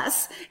bless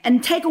us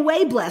and take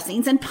away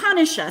blessings and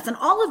punish us and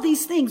all of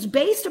these things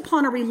based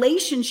upon a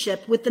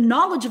relationship with the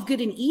knowledge of good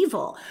and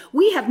evil,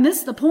 we have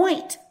missed the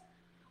point.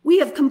 We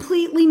have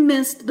completely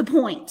missed the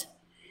point.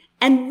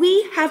 And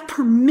we have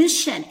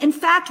permission. In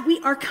fact, we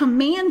are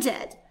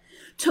commanded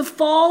to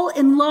fall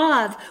in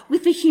love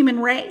with the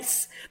human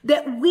race,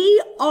 that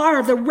we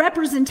are the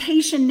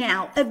representation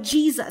now of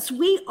Jesus.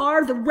 We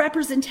are the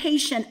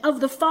representation of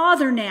the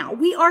Father now.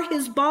 We are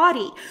his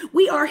body.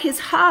 We are his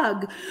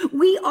hug.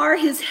 We are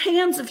his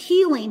hands of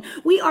healing.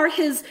 We are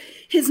his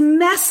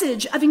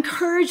message of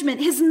encouragement,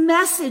 his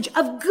message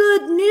of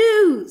good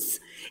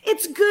news.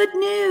 It's good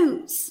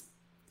news.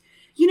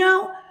 You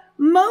know,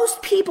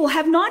 most people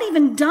have not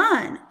even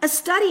done a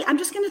study. I'm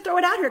just going to throw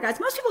it out here, guys.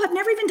 Most people have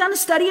never even done a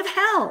study of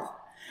hell.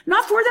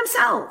 Not for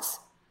themselves.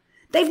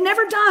 They've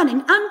never done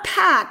and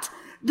unpacked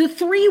the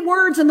 3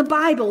 words in the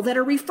Bible that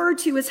are referred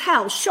to as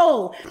hell,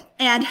 Sheol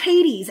and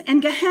Hades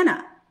and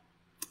Gehenna.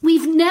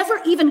 We've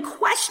never even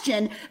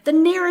questioned the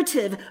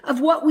narrative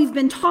of what we've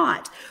been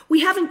taught.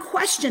 We haven't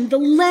questioned the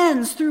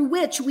lens through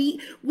which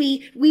we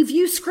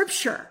view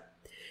Scripture.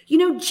 You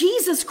know,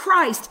 Jesus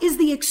Christ is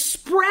the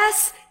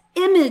express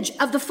image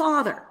of the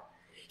Father.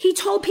 He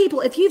told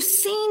people, if you've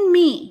seen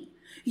me,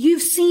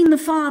 you've seen the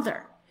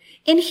Father.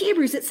 In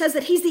Hebrews, it says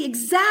that he's the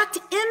exact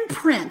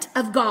imprint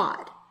of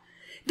God,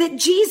 that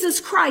Jesus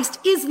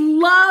Christ is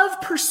love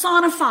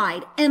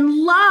personified, and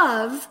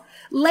love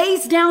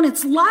lays down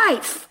its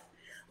life.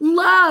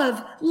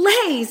 Love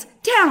lays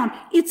down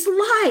its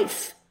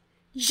life.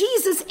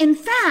 Jesus, in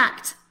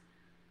fact,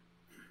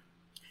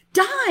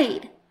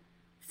 died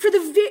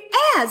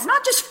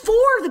not just for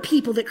the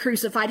people that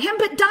crucified him,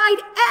 but died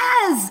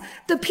as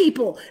the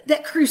people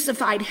that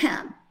crucified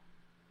him.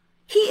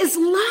 He is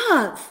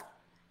love.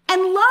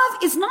 And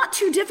love is not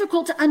too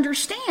difficult to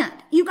understand.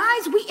 You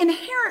guys, we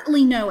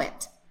inherently know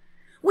it.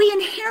 We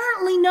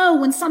inherently know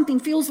when something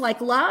feels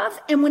like love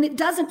and when it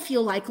doesn't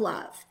feel like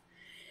love.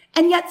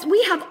 And yet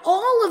we have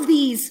all of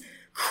these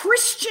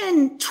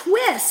Christian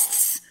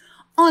twists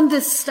on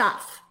this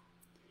stuff.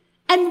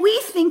 And we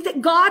think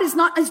that God is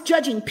not as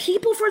judging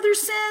people for their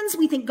sins.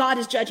 We think God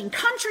is judging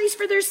countries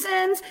for their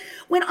sins.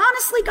 When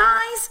honestly,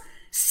 guys,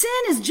 sin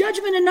is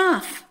judgment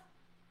enough.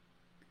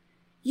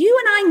 You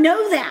and I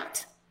know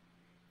that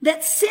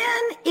sin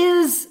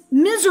is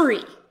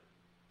misery.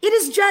 It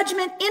is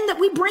judgment in that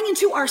we bring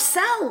into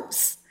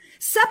ourselves.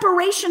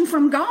 Separation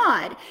from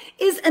God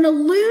is an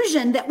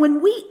illusion that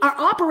when we are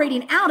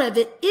operating out of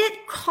it,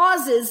 it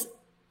causes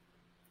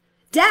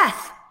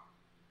death.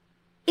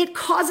 It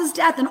causes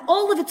death in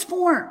all of its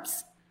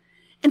forms.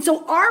 And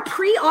so our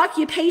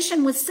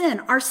preoccupation with sin,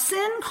 our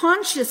sin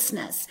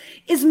consciousness,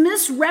 is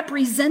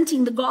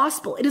misrepresenting the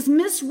gospel. It is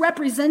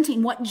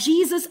misrepresenting what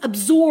Jesus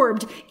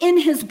absorbed in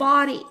his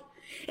body.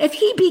 If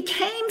he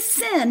became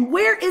sin,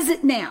 where is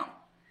it now?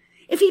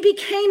 If he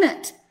became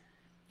it,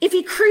 if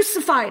he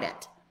crucified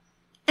it,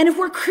 And if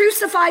we're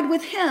crucified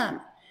with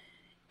him,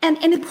 and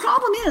the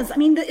problem is,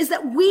 is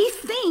that we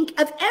think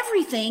of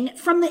everything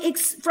from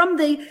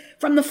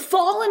the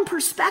fallen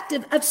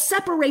perspective of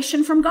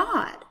separation from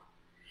God.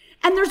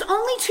 And there's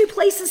only two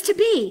places to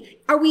be.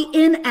 Are we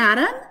in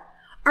Adam?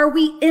 Are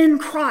we in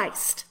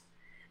Christ?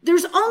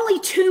 There's only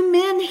two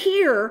men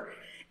here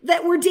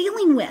that we're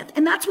dealing with.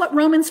 And that's what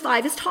Romans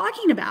 5 is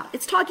talking about.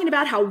 It's talking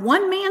about how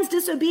one man's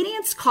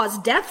disobedience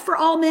caused death for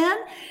all men,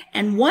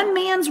 and one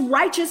man's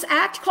righteous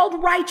act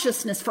called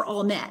righteousness for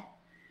all men.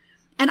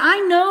 And I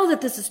know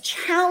that this is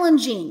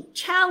challenging.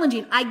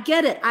 I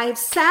get it. I have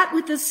sat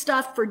with this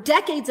stuff for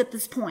decades at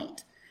this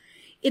point.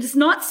 It is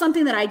not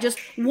something that I just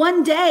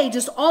one day,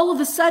 just all of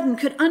a sudden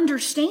could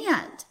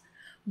understand.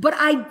 But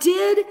I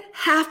did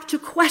have to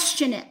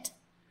question it.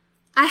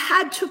 I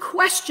had to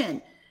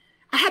question,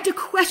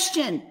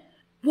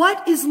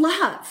 what is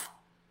love?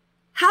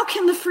 How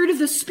can the fruit of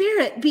the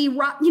Spirit be,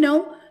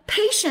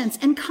 patience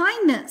and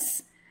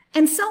kindness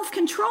and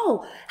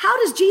self-control? How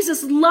does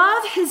Jesus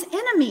love his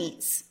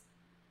enemies?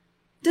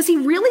 Does he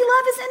really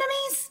love his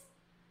enemies?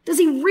 Does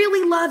he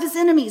really love his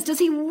enemies? Does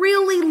he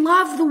really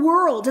love the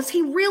world? Does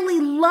he really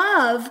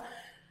love,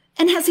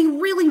 and has he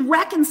really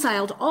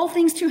reconciled all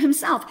things to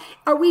himself?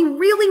 Are we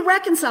really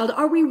reconciled?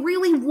 Are we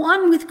really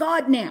one with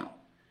God now?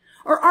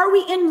 Or are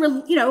we in,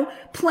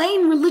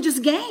 playing religious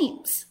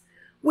games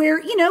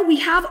where, we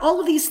have all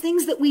of these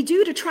things that we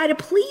do to try to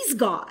please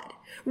God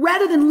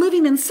rather than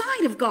living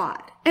inside of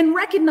God and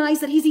recognize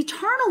that he's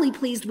eternally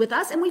pleased with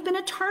us and we've been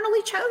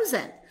eternally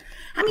chosen?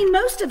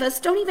 Most of us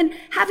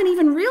haven't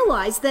even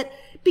realized that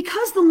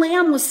because the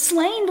Lamb was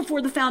slain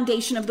before the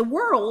foundation of the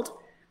world,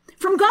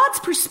 from God's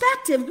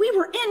perspective, we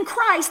were in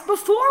Christ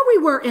before we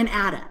were in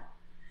Adam.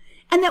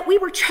 And that we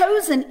were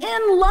chosen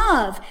in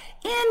love,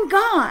 in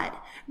God,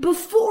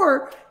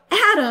 before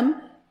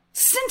Adam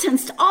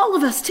sentenced all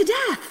of us to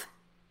death.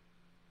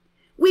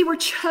 We were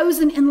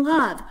chosen in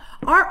love.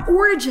 Our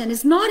origin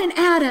is not in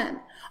Adam.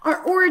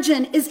 Our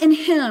origin is in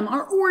him.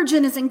 Our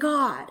origin is in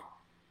God.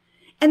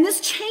 And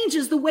this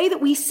changes the way that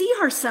we see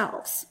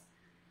ourselves.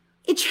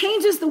 It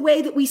changes the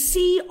way that we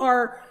see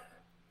our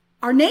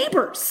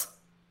neighbors.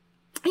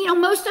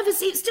 Most of us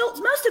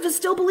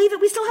still believe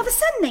that we still have a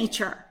sin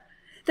nature,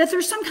 that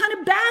there's some kind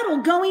of battle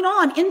going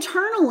on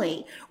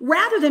internally,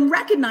 rather than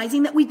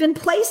recognizing that we've been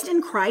placed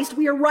in Christ.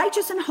 We are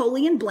righteous and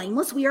holy and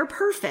blameless. We are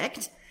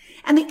perfect.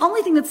 And the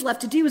only thing that's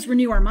left to do is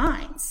renew our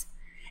minds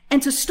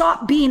and to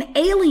stop being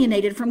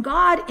alienated from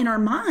God in our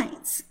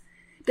minds.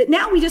 That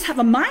now we just have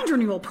a mind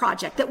renewal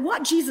project, that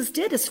what Jesus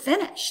did is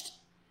finished.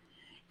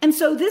 And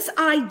so this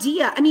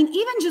idea,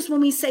 even just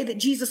when we say that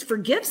Jesus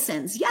forgives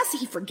sins, yes,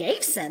 he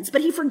forgave sins,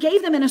 but he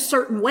forgave them in a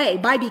certain way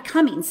by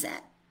becoming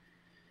sin.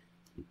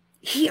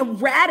 He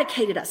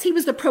eradicated us. He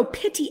was the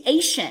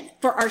propitiation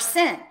for our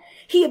sin.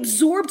 He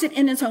absorbed it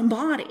in his own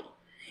body.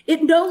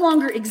 It no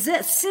longer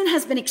exists. Sin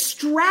has been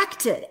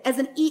extracted as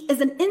an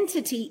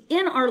entity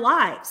in our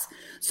lives.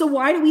 So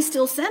why do we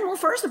still sin? Well,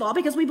 first of all,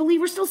 because we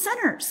believe we're still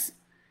sinners.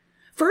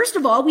 First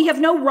of all, we have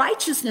no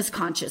righteousness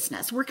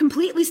consciousness. We're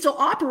completely still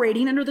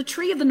operating under the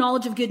tree of the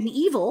knowledge of good and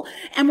evil,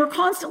 and we're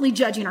constantly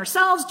judging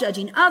ourselves,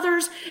 judging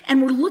others,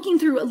 and we're looking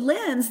through a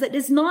lens that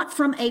is not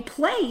from a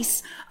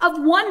place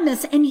of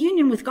oneness and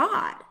union with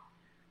God.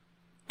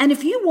 And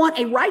if you want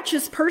a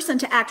righteous person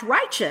to act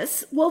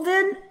righteous, well,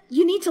 then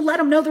you need to let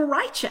them know they're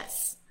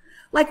righteous.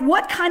 Like,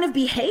 what kind of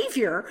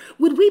behavior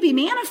would we be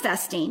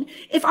manifesting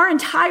if our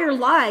entire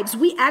lives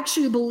we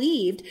actually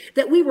believed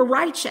that we were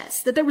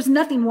righteous, that there was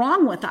nothing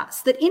wrong with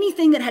us, that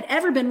anything that had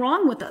ever been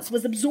wrong with us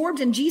was absorbed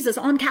in Jesus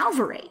on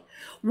Calvary?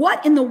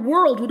 What in the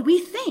world would we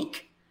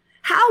think?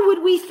 How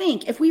would we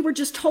think if we were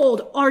just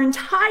told our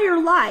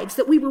entire lives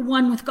that we were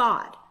one with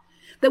God,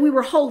 that we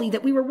were holy,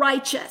 that we were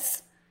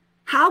righteous?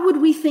 How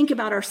would we think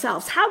about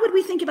ourselves? How would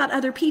we think about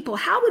other people?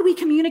 How would we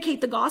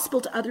communicate the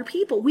gospel to other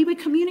people? We would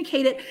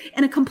communicate it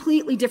in a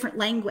completely different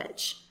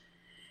language.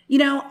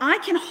 I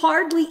can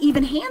hardly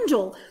even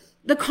handle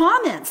the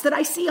comments that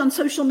I see on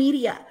social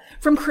media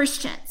from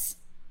Christians.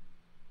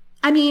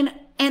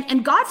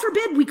 And God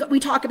forbid we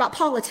talk about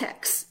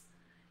politics.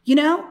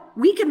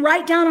 We could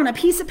write down on a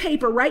piece of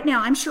paper right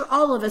now, I'm sure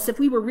all of us, if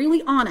we were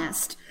really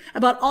honest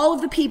about all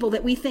of the people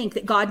that we think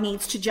that God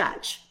needs to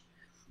judge,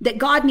 that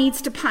God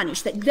needs to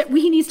punish, that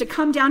he needs to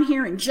come down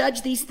here and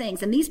judge these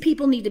things. And these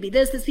people need to be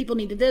this people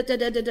need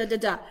to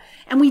da.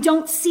 And we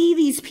don't see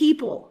these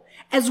people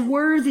as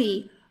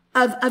worthy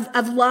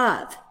of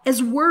love,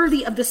 as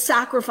worthy of the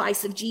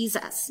sacrifice of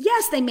Jesus.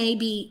 Yes, they may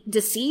be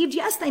deceived.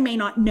 Yes, they may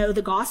not know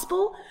the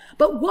gospel.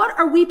 But what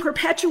are we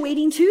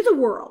perpetuating to the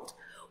world?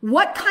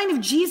 What kind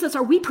of Jesus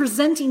are we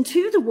presenting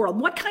to the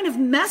world? What kind of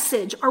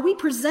message are we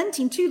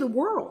presenting to the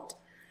world?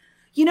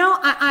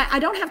 I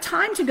don't have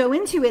time to go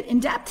into it in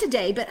depth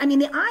today, but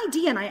the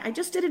idea, and I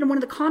just did it in one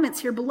of the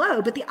comments here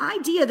below, but the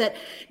idea that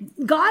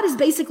God is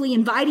basically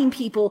inviting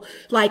people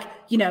like,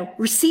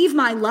 receive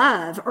my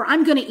love, or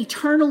I'm going to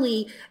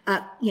eternally,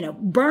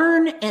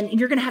 burn, and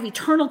you're going to have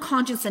eternal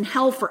conscience in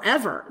hell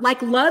forever. Like,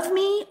 love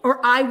me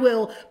or I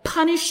will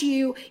punish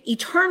you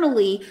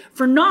eternally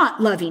for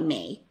not loving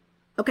me.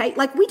 Okay.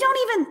 Like we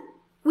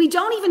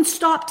don't even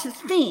stop to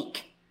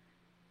think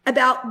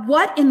about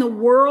what in the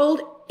world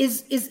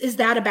is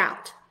that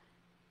about.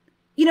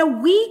 You know,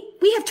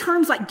 we have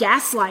terms like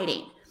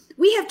gaslighting.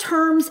 We have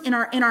terms in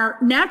our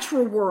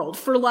natural world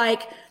for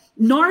like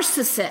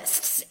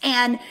narcissists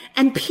and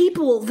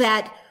people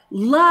that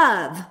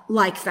love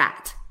like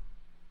that.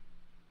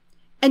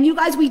 And you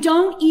guys, we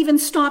don't even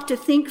stop to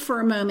think for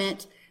a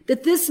moment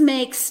that this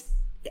makes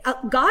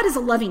God is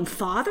a loving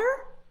father.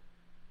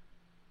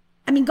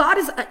 I mean, God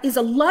is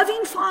a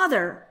loving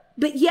father,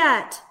 but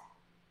yet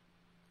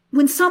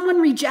when someone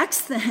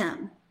rejects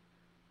him,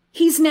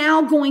 he's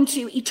now going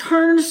to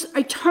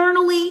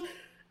eternally,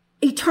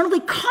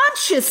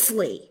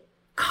 consciously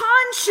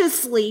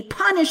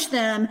punish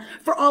them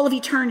for all of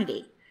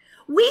eternity.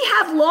 We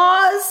have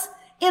laws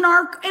in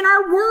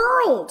our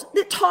world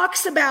that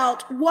talks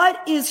about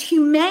what is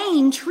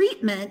humane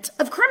treatment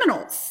of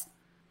criminals.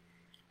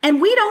 And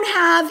we don't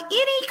have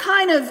any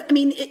kind of, I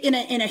mean, in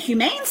a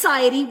humane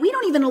society, we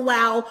don't even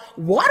allow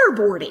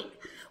waterboarding.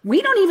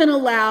 We don't even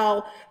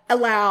allow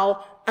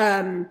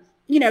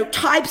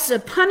types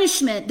of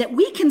punishment that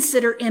we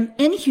consider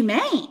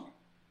inhumane.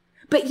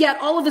 But yet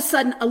all of a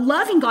sudden, a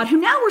loving God, who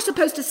now we're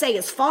supposed to say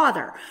is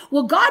Father.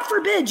 Well, God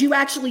forbid you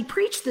actually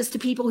preach this to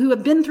people who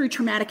have been through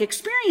traumatic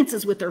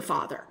experiences with their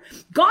father.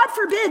 God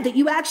forbid that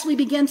you actually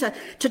begin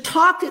to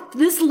talk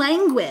this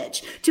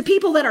language to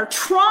people that are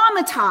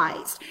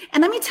traumatized.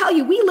 And let me tell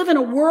you, we live in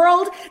a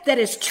world that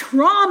is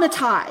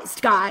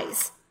traumatized,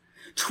 guys.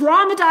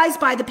 Traumatized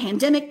by the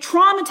pandemic,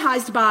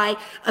 traumatized by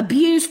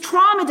abuse,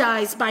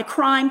 traumatized by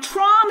crime,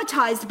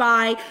 traumatized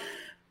by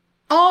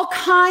all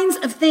kinds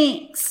of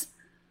things.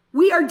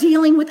 We are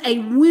dealing with a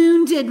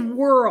wounded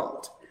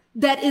world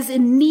that is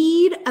in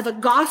need of a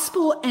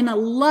gospel and a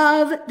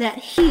love that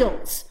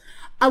heals,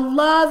 a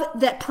love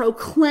that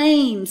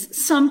proclaims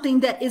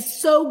something that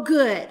is so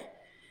good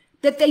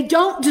that they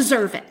don't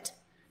deserve it.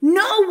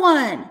 No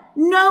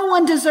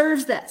one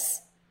deserves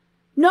this.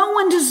 No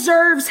one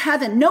deserves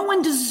heaven. No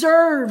one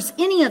deserves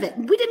any of it.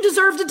 We didn't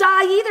deserve to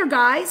die either,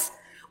 guys.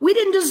 We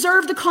didn't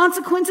deserve the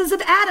consequences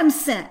of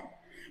Adam's sin.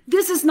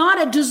 This is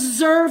not a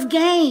deserve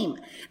game.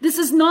 This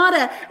is not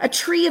a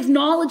tree of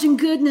knowledge and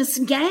goodness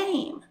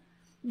game.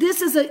 This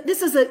is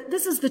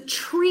the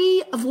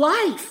tree of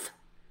life.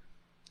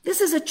 This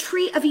is a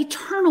tree of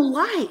eternal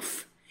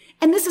life.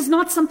 And this is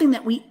not something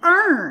that we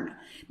earn.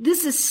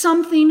 This is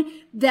something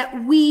that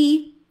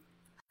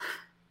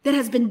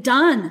has been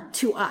done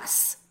to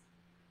us.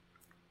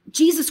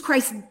 Jesus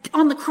Christ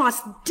on the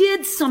cross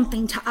did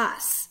something to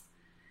us.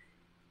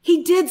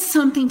 He did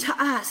something to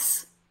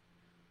us.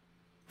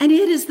 And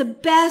it is the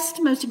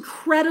best, most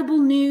incredible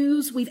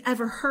news we've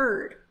ever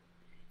heard.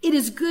 It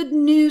is good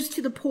news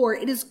to the poor.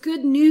 It is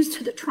good news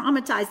to the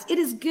traumatized. It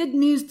is good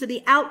news to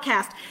the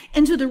outcast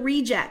and to the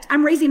reject.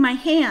 I'm raising my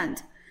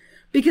hand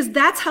because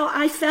that's how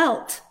I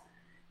felt.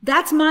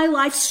 That's my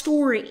life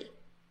story.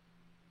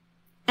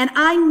 And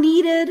I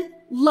needed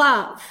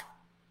love.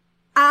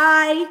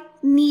 I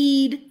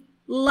need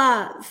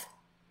love.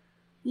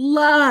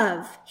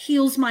 Love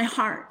heals my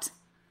heart.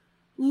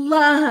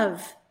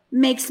 Love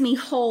makes me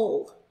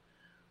whole.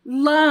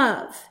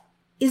 Love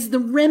is the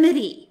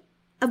remedy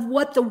of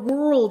what the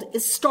world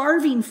is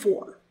starving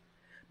for.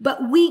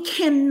 But we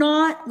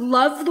cannot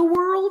love the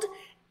world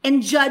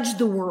and judge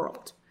the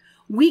world.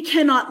 We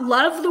cannot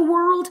love the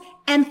world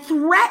and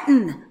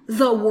threaten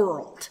the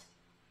world.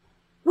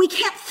 We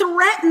can't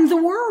threaten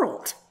the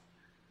world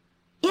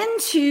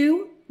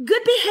into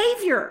good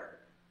behavior,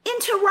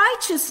 into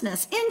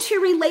righteousness,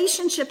 into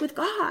relationship with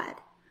God.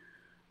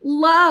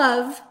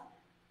 Love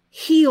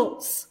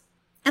heals.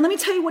 And let me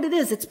tell you what it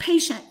is. It's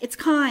patient. It's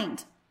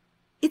kind.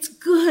 It's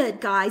good,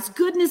 guys.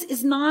 Goodness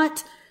is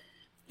not,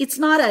 it's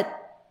not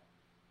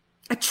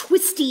a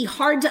twisty,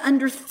 hard to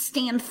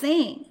understand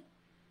thing.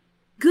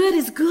 Good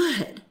is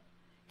good.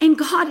 And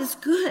God is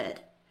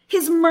good.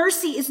 His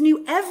mercy is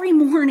new every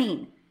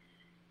morning.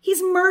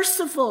 He's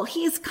merciful.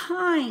 He is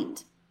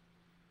kind.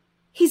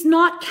 He's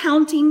not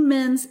counting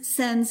men's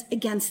sins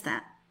against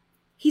them.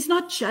 He's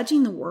not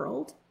judging the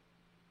world.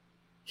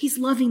 He's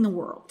loving the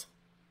world.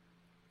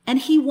 And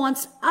he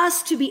wants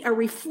us to be a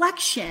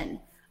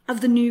reflection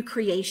of the new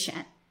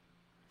creation.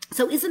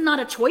 So is it not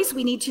a choice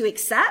we need to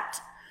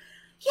accept?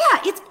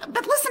 Yeah,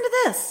 but listen to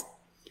this.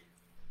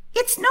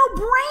 It's no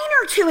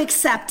brainer to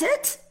accept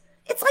it.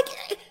 It's like,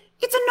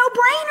 it's a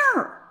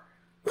no-brainer.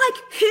 Like,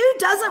 who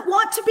doesn't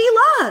want to be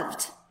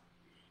loved?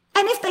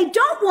 And if they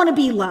don't want to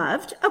be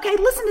loved, okay,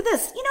 listen to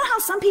this. You know how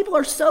some people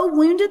are so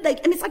wounded,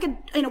 it's like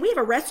we have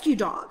a rescue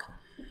dog.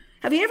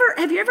 Have you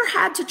ever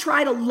had to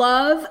try to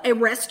love a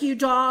rescue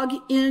dog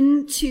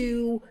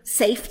into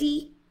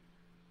safety?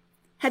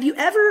 Have you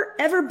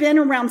ever been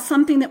around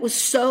something that was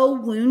so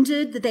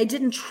wounded that they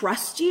didn't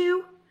trust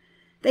you?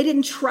 They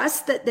didn't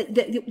trust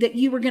that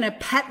you were going to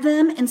pet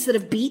them instead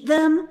of beat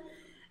them?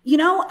 You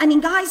know, I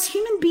mean, guys,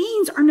 human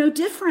beings are no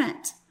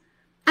different.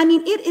 I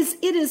mean,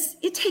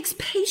 it takes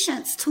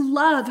patience to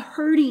love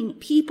hurting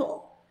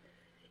people.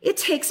 It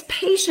takes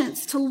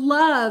patience to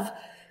love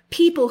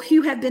people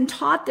who have been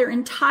taught their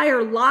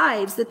entire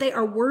lives that they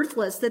are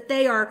worthless, that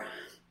they are,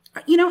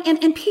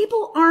 and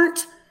people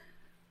aren't,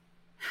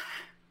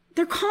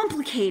 they're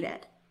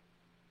complicated.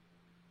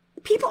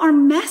 People are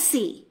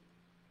messy.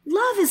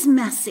 Love is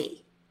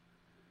messy.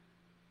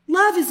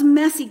 Love is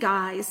messy,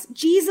 guys.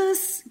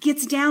 Jesus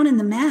gets down in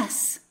the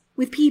mess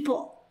with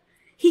people.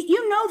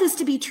 You know this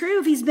to be true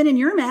if he's been in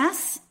your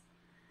mess.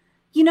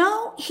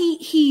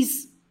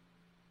 He's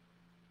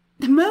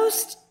the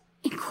most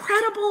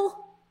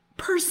incredible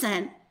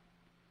person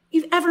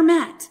you've ever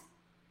met.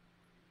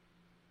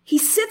 He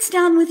sits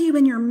down with you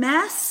in your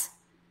mess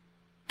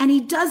and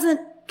he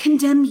doesn't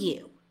condemn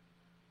you.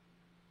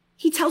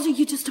 He tells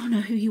you just don't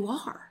know who you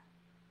are.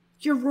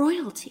 You're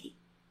royalty.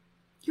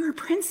 You're a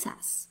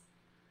princess.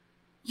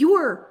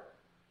 You're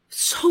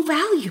so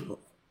valuable.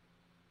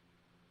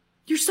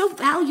 You're so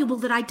valuable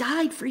that I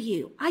died for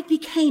you. I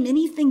became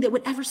anything that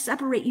would ever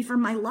separate you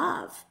from my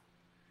love.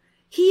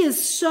 He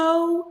is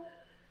so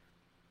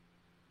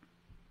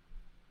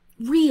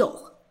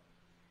real.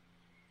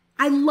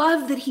 I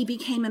love that he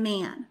became a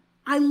man.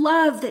 I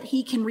love that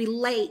he can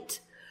relate.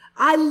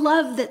 I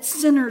love that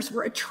sinners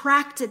were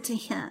attracted to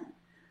him.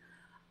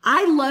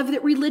 I love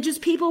that religious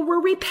people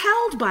were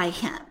repelled by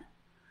him.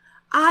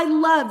 I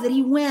love that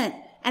he went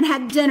and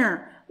had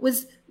dinner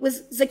with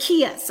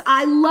Zacchaeus.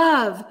 I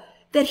love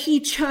that he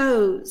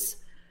chose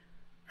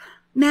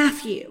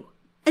Matthew,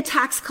 a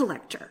tax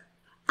collector.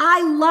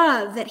 I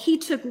love that he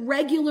took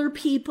regular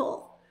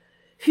people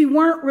who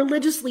weren't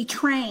religiously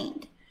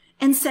trained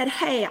and said,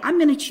 hey, I'm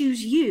going to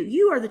choose you.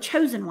 You are the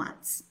chosen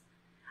ones.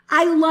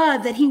 I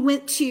love that he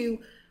went to,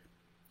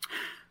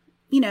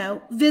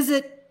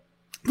 visit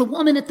the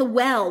woman at the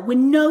well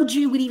when no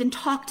Jew would even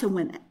talk to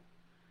women.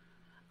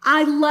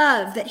 I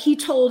love that he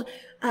told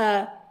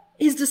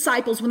his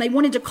disciples when they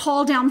wanted to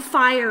call down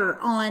fire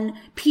on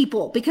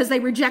people because they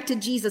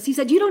rejected Jesus. He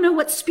said, you don't know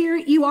what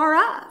spirit you are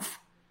of.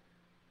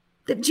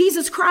 That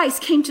Jesus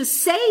Christ came to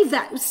seek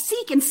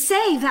and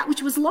save that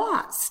which was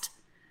lost.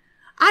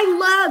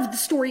 I love the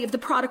story of the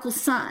prodigal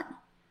son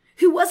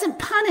who wasn't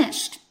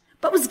punished,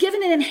 but was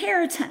given an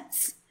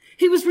inheritance,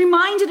 who was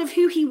reminded of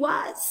who he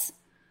was.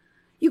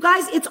 You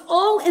guys, it's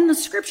all in the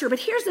scripture, but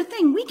here's the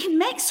thing. We can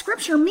make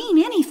scripture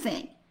mean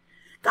anything.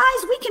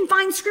 Guys, we can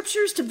find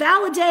scriptures to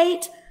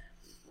validate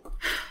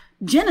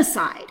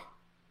genocide.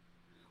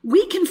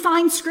 We can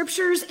find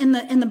scriptures in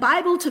the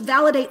Bible to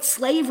validate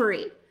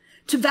slavery,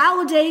 to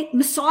validate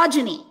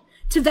misogyny,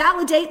 to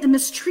validate the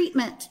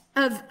mistreatment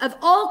of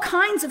all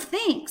kinds of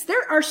things.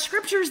 There are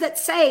scriptures that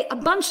say a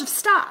bunch of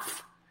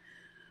stuff,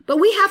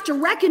 but we have to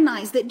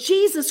recognize that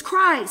Jesus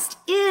Christ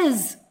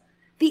is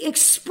the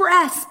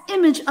express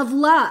image of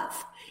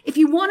love. If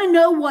you want to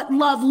know what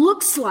love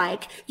looks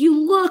like, you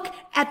look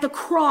at the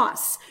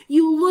cross.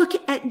 You look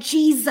at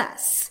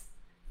Jesus.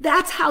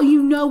 That's how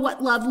you know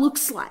what love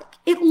looks like.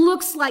 It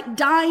looks like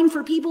dying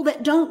for people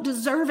that don't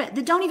deserve it,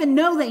 that don't even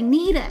know they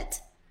need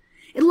it.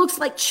 It looks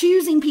like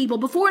choosing people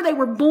before they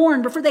were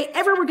born, before they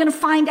ever were going to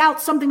find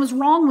out something was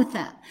wrong with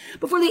them,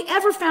 before they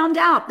ever found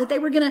out that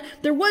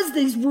there was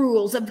these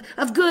rules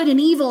of good and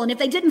evil, and if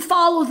they didn't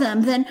follow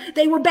them, then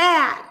they were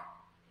bad.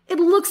 It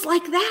looks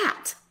like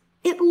that.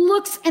 It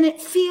looks and it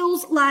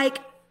feels like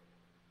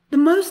the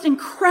most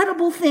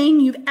incredible thing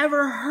you've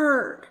ever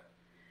heard.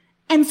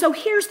 And so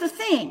here's the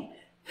thing.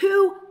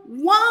 Who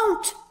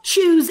won't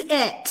choose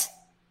it?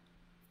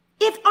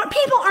 If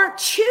people aren't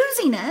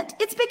choosing it,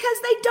 it's because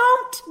they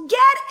don't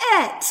get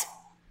it.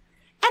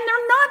 And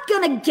they're not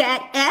going to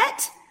get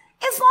it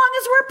as long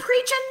as we're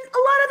preaching a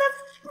lot of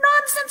the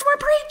nonsense we're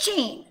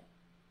preaching.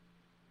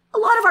 A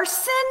lot of our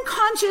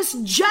sin-conscious,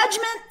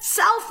 judgment,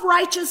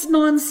 self-righteous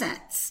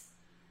nonsense.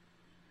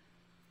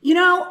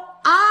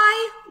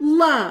 I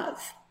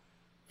love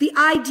the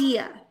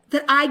idea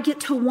that I get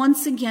to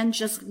once again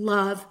just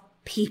love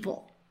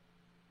people.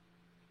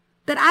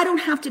 That I don't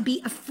have to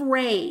be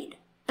afraid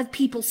of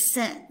people's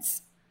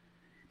sins.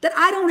 That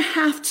I don't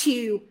have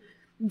to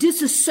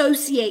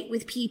disassociate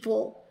with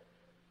people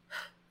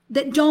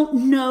that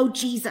don't know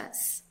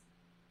Jesus.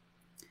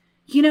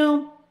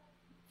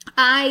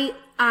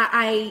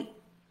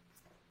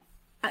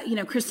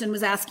 Kristen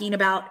was asking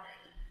about,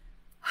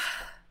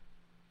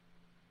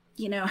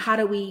 how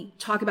do we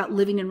talk about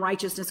living in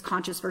righteousness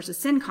conscious versus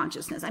sin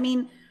consciousness? I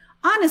mean,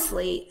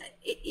 honestly,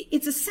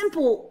 it's a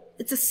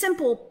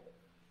simple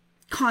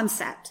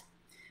concept.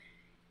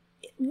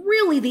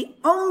 Really, the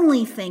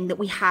only thing that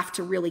we have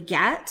to really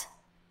get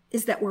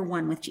is that we're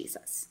one with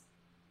Jesus.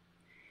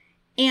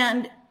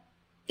 And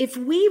if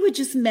we would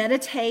just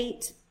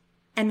meditate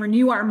and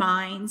renew our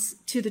minds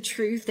to the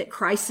truth that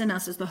Christ in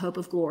us is the hope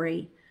of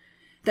glory,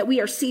 that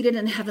we are seated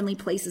in heavenly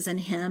places in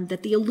him,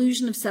 that the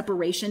illusion of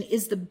separation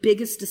is the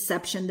biggest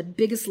deception, the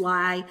biggest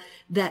lie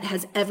that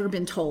has ever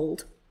been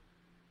told,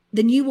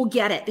 then you will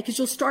get it, because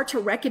you'll start to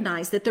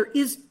recognize that there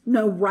is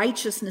no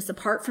righteousness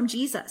apart from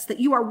Jesus, that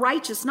you are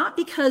righteous not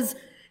because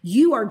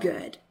you are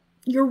good.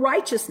 You're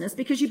righteousness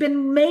because you've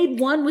been made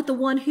one with the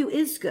one who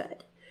is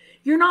good.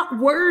 You're not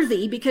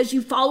worthy because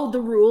you followed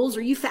the rules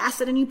or you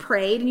fasted and you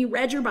prayed and you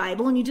read your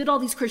Bible and you did all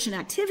these Christian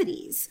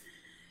activities.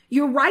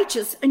 You're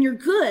righteous and you're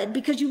good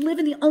because you live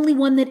in the only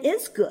one that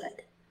is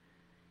good.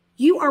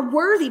 You are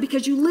worthy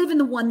because you live in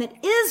the one that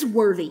is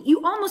worthy.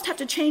 You almost have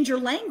to change your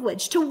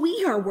language to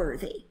we are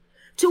worthy,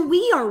 to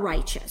we are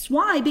righteous.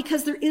 Why?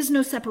 Because there is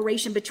no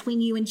separation between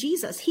you and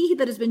Jesus. He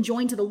that has been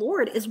joined to the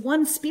Lord is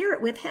one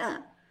spirit with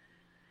him.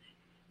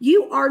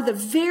 You are the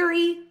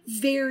very,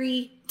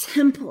 very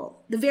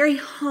temple, the very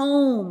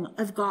home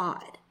of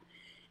God.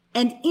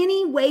 And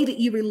any way that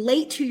you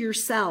relate to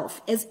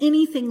yourself as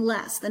anything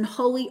less than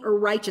holy or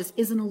righteous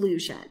is an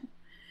illusion.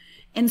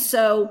 And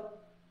so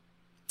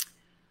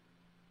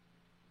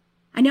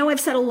I know I've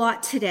said a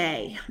lot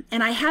today,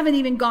 and I haven't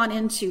even gone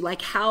into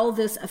like how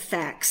this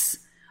affects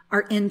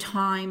our end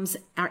times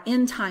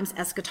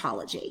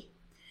eschatology.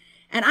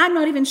 And I'm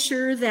not even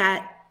sure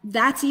that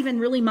that's even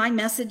really my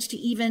message to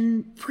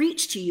even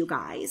preach to you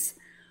guys.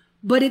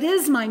 But it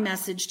is my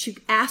message to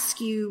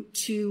ask you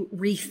to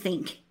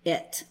rethink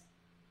it.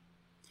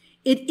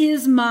 It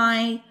is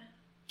my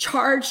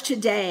charge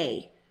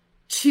today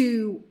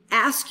to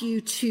ask you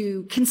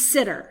to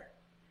consider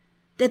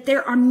that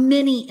there are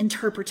many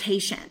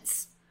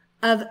interpretations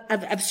of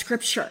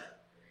Scripture.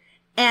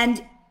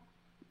 And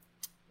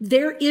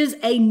there is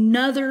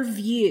another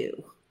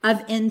view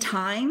of end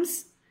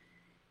times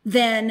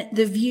than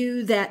the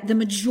view that the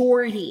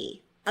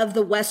majority of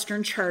the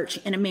Western church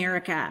in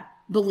America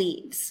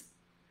believes.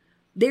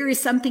 There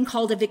is something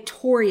called a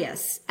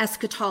victorious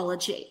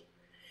eschatology.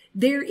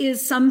 There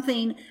is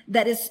something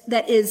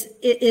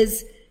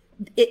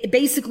it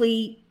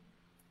basically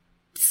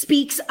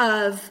speaks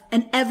of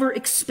an ever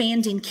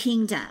expanding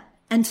kingdom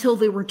until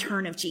the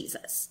return of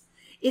Jesus.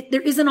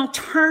 There is an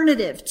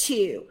alternative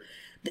to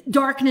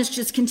darkness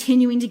just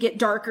continuing to get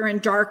darker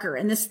and darker,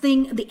 and this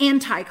thing, the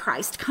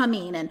Antichrist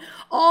coming, and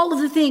all of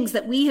the things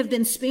that we have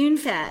been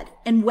spoon-fed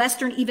in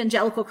Western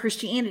evangelical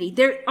Christianity.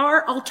 There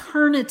are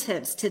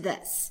alternatives to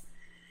this.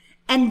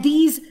 And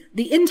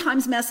the end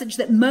times message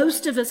that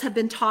most of us have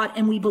been taught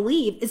and we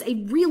believe is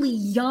a really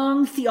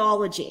young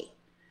theology.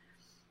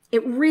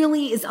 It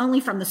really is only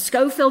from the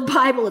Scofield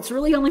Bible. It's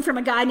really only from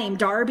a guy named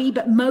Darby,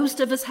 but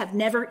most of us have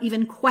never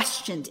even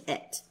questioned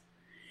it.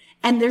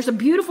 And there's a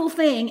beautiful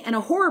thing and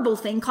a horrible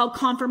thing called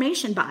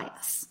confirmation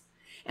bias.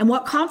 And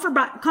what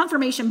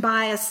confirmation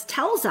bias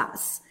tells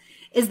us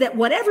is that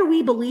whatever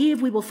we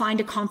believe, we will find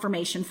a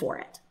confirmation for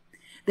it.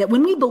 That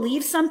when we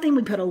believe something,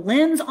 we put a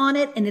lens on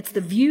it, and it's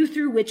the view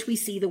through which we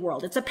see the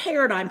world. It's a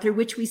paradigm through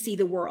which we see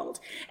the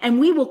world. And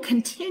we will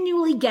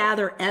continually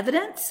gather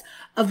evidence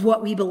of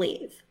what we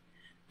believe.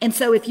 And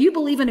so if you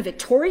believe in a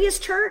victorious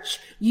church,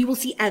 you will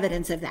see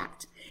evidence of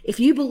that. If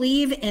you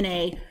believe in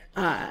a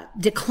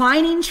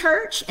declining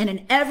church and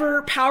an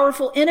ever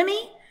powerful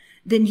enemy,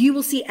 then you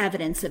will see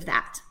evidence of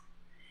that.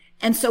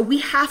 And so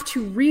we have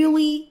to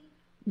really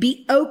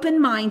be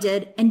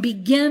open-minded and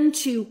begin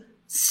to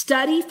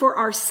study for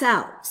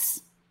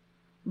ourselves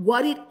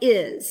what it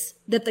is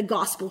that the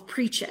gospel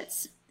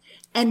preaches.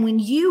 And when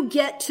you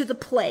get to the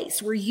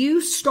place where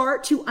you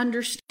start to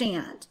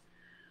understand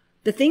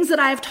the things that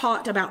I have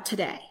talked about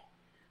today,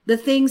 the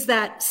things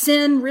that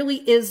sin really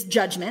is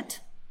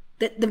judgment,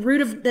 that the root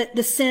of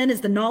the sin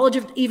is the knowledge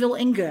of evil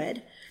and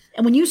good.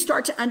 And when you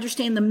start to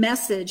understand the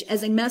message as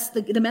the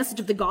message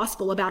of the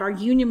gospel about our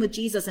union with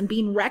Jesus and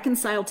being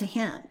reconciled to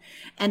him,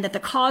 and that the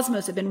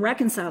cosmos have been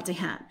reconciled to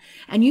him,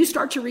 and you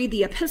start to read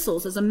the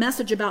epistles as a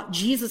message about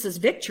Jesus's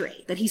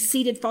victory, that he's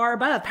seated far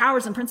above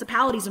powers and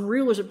principalities and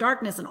rulers of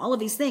darkness and all of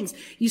these things,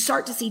 you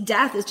start to see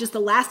death as just the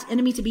last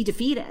enemy to be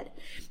defeated.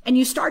 And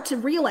you start to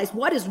realize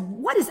what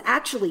is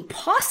actually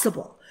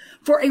possible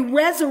for a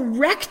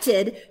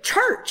resurrected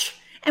church.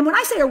 And when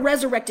I say a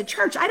resurrected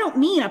church, I don't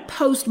mean a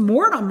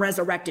post-mortem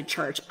resurrected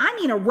church. I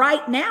mean a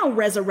right now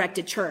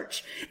resurrected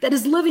church that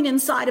is living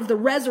inside of the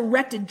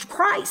resurrected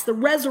Christ, the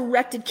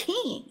resurrected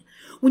King.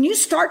 When you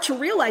start to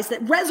realize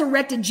that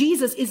resurrected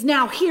Jesus is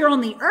now here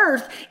on the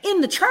earth in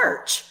the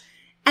church,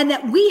 and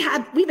that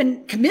we've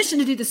been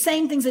commissioned to do the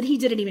same things that he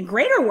did and even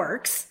greater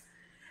works,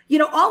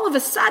 all of a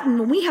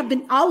sudden,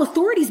 when all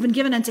authority has been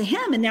given unto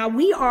him, and now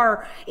we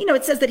are,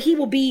 it says that he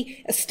will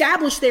be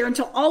established there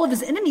until all of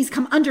his enemies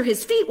come under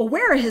his feet. Well,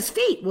 where are his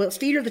feet? Well, his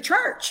feet are the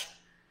church.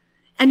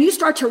 And you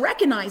start to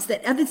recognize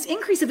that at this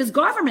increase of his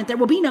government, there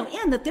will be no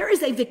end, that there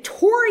is a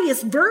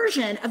victorious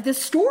version of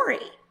this story.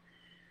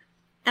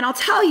 And I'll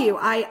tell you,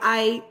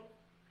 I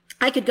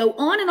could go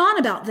on and on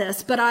about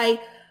this, but I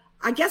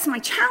guess my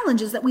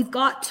challenge is that we've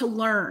got to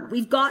learn.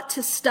 We've got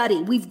to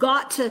study. We've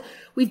got to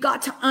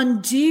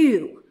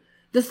undo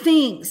the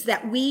things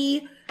that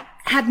we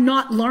have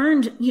not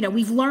learned,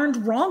 we've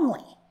learned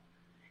wrongly.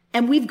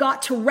 And we've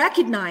got to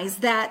recognize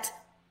that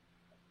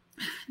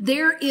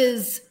there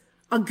is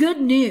a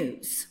good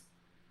news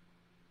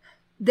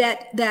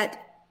that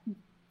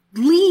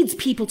leads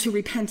people to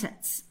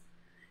repentance.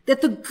 That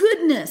the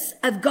goodness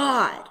of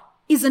God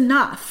is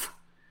enough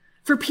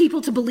for people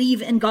to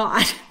believe in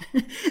God.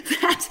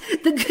 That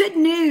the good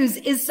news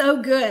is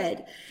so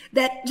good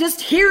that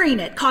just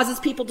hearing it causes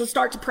people to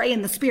start to pray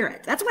in the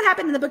Spirit. That's what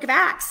happened in the book of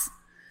Acts.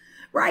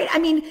 right? I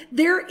mean,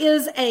 there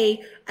is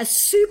a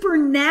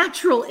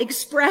supernatural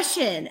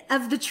expression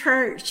of the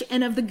church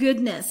and of the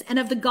goodness and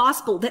of the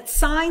gospel that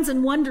signs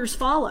and wonders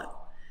follow,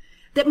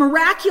 that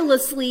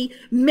miraculously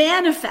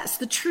manifest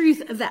the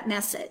truth of that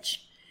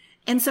message.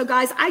 And so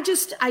guys,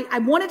 I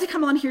wanted to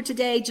come on here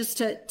today just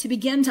to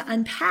begin to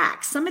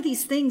unpack some of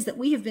these things that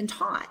we have been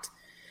taught.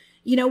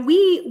 You know,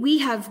 we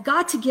have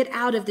got to get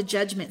out of the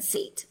judgment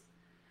seat.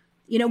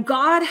 You know,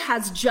 God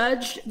has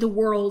judged the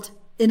world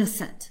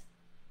innocent.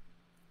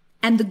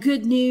 And the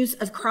good news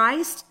of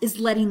Christ is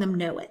letting them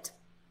know it,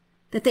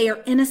 that they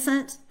are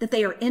innocent, that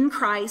they are in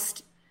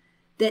Christ,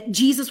 that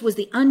Jesus was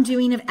the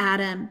undoing of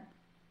Adam,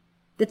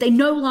 that they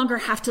no longer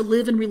have to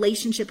live in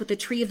relationship with the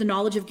tree of the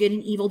knowledge of good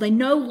and evil. They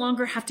no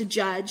longer have to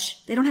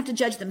judge. They don't have to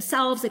judge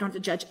themselves. They don't have to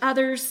judge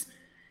others.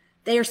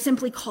 They are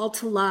simply called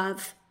to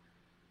love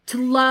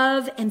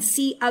and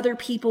see other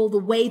people the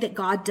way that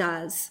God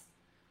does,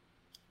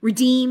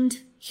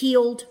 redeemed,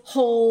 healed,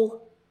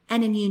 whole,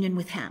 and in union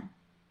with him.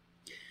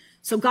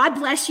 So God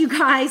bless you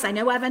guys. I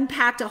know I've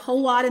unpacked a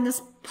whole lot in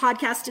this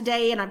podcast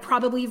today, and I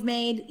probably have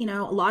made,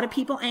 a lot of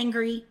people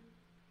angry.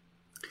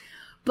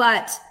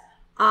 But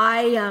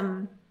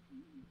I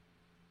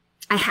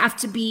have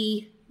to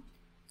be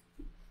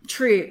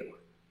true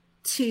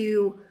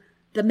to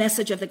the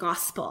message of the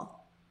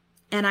gospel.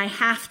 And I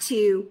have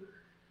to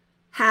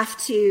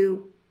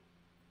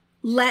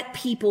let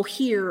people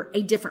hear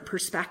a different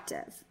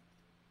perspective.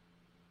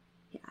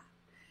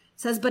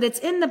 Says, but it's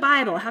in the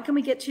Bible. How can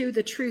we get to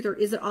the truth, or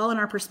is it all in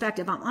our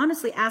perspective? I'm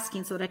honestly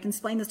asking so that I can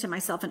explain this to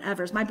myself and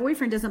others. My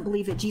boyfriend doesn't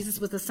believe that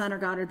Jesus was the Son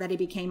of God, or that he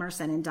became our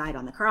sin and died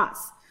on the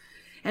cross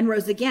and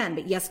rose again.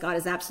 But yes, God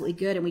is absolutely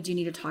good, and we do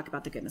need to talk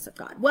about the goodness of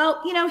God.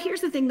 Well,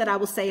 here's the thing that I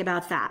will say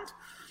about that.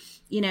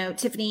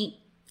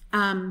 Tiffany,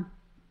 the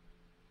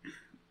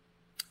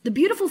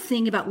beautiful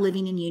thing about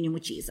living in union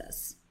with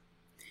Jesus,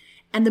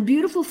 and the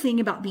beautiful thing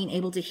about being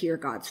able to hear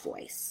God's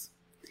voice,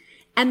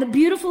 and the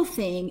beautiful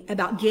thing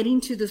about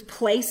getting to this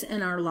place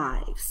in our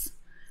lives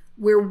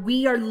where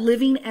we are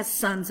living as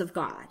sons of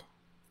God.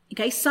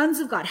 Okay, sons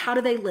of God, how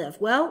do they live?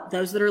 Well,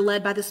 those that are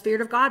led by the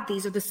Spirit of God,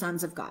 these are the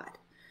sons of God,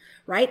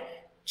 right?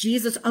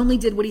 Jesus only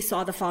did what he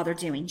saw the Father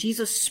doing.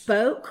 Jesus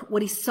spoke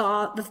what he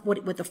saw,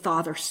 what the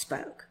Father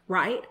spoke,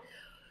 right?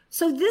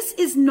 So this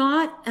is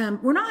not,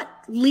 we're not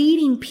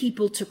leading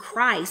people to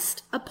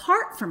Christ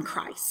apart from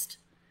Christ,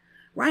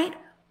 right?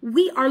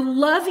 We are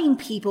loving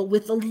people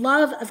with the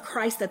love of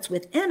Christ that's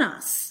within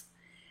us.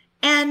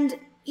 And,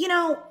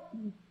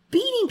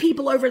 beating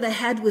people over the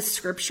head with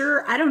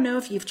scripture, I don't know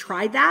if you've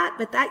tried that,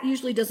 but that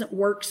usually doesn't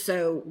work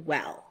so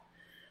well,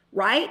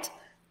 right?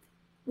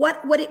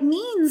 What it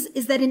means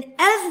is that in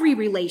every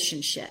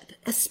relationship,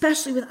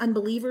 especially with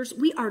unbelievers,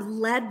 we are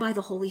led by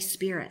the Holy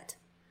Spirit.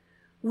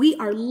 We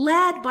are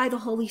led by the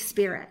Holy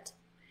Spirit.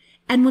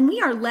 And when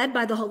we are led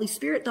by the Holy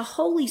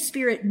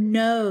Spirit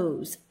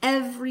knows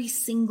every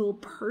single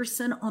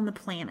person on the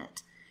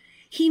planet.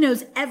 He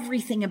knows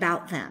everything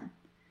about them.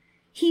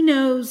 He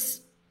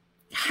knows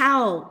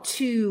how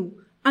to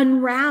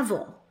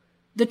unravel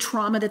the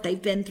trauma that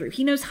they've been through.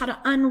 He knows how to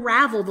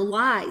unravel the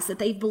lies that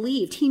they've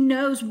believed. He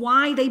knows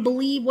why they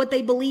believe what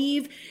they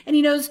believe, and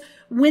he knows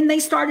when they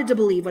started to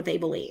believe what they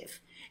believe.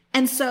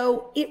 And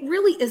so it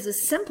really is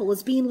as simple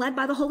as being led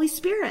by the Holy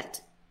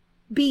Spirit.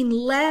 Being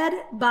led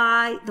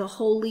by the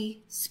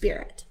Holy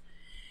Spirit.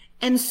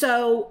 And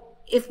so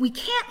if we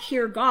can't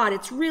hear God,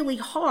 it's really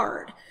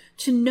hard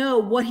to know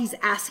what he's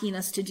asking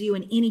us to do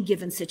in any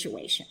given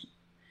situation.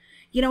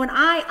 And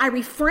I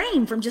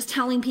refrain from just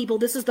telling people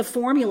this is the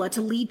formula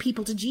to lead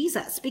people to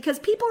Jesus, because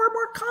people are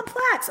more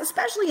complex,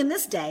 especially in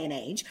this day and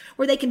age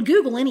where they can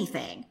Google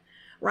anything,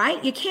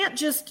 right? You can't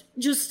just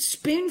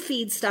spoon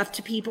feed stuff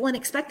to people and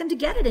expect them to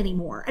get it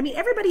anymore. I mean,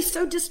 everybody's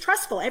so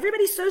distrustful.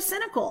 Everybody's so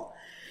cynical.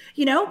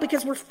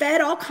 Because we're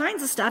fed all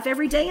kinds of stuff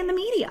every day in the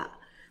media.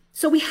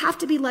 So we have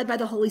to be led by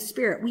the Holy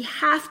Spirit. We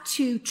have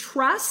to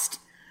trust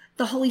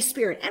the Holy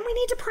Spirit, and we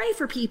need to pray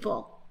for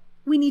people.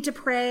 We need to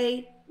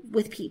pray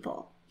with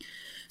people.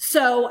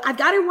 So I've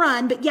got to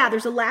run, but yeah,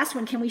 there's a last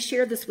one. Can we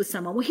share this with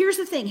someone? Well, here's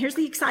the thing. Here's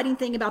the exciting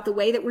thing about the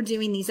way that we're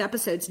doing these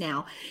episodes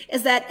now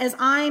is that as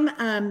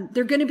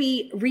they're going to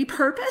be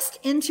repurposed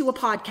into a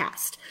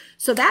podcast.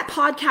 So that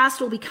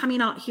podcast will be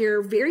coming out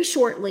here very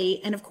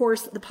shortly. And of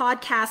course, the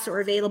podcasts are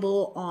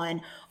available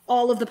on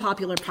all of the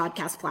popular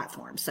podcast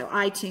platforms. So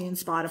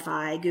iTunes,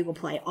 Spotify, Google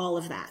Play, all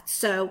of that.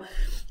 So,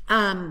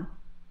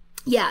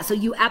 so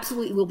you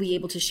absolutely will be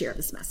able to share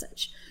this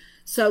message.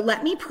 So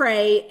let me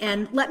pray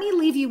and let me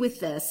leave you with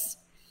this.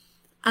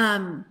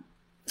 The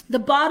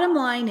bottom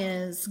line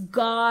is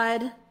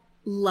God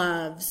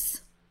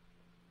loves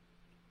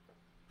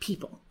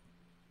people.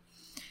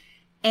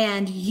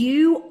 And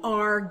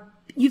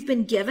you've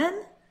been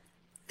given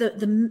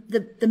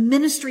the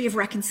ministry of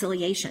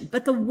reconciliation.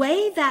 But the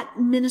way that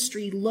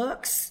ministry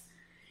looks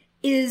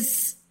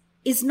is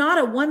not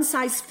a one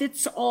size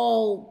fits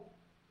all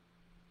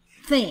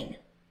thing,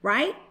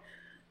 right?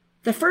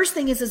 The first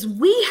thing is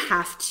we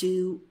have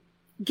to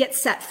get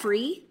set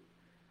free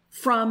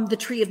from the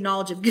tree of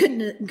knowledge of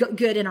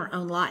good in our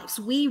own lives.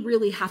 We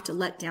really have to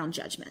let down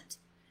judgment.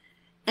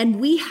 And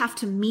we have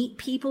to meet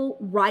people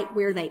right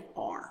where they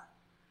are.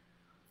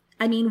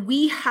 I mean,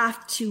 we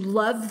have to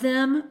love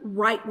them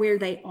right where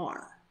they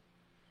are.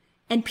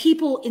 And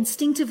people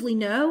instinctively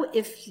know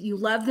if you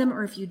love them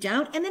or if you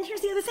don't. And then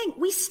here's the other thing.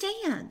 We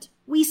stand.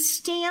 We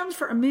stand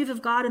for a move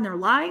of God in their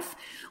life.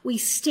 We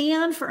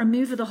stand for a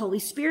move of the Holy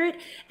Spirit.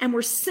 And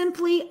we're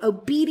simply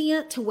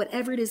obedient to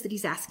whatever it is that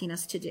he's asking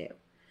us to do.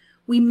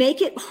 We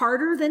make it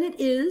harder than it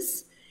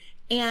is.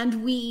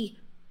 And we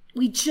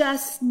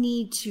just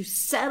need to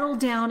settle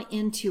down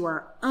into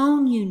our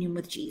own union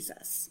with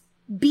Jesus.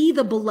 Be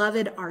the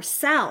beloved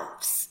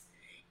ourselves.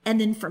 And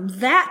then from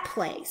that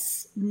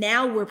place,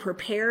 now we're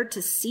prepared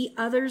to see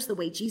others the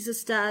way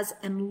Jesus does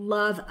and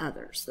love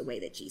others the way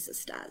that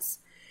Jesus does.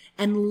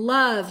 And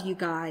love, you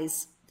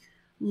guys,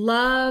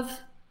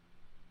 love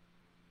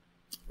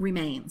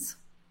remains.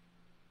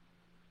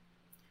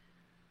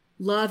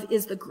 Love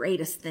is the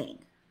greatest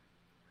thing.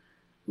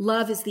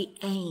 Love is the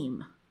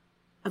aim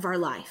of our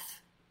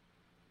life.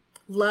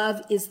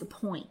 Love is the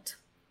point.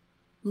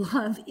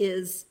 Love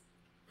is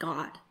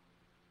God.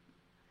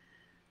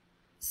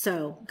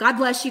 So God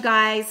bless you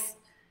guys.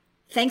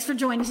 Thanks for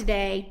joining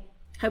today.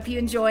 Hope you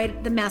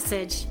enjoyed the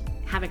message.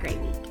 Have a great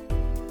week.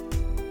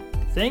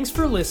 Thanks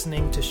for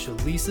listening to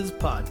Shalisa's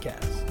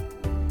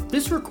podcast.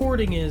 This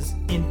recording is,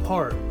 in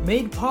part,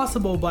 made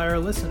possible by our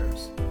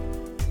listeners.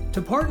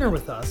 To partner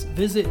with us,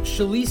 visit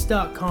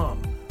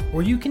Shalise.com,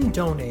 where you can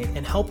donate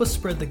and help us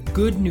spread the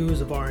good news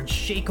of our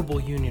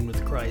unshakable union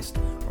with Christ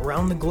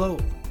around the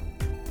globe.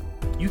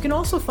 You can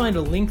also find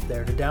a link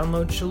there to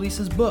download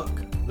Shalisa's book,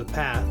 The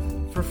Path,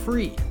 for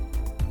free.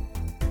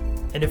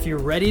 And if you're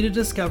ready to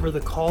discover the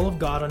call of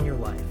God on your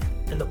life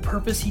and the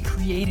purpose he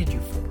created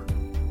you for,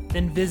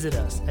 then visit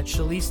us at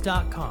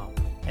Shalise.com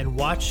and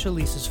watch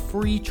Shalisa's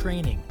free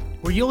training,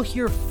 where you'll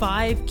hear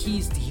 5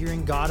 keys to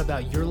hearing God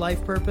about your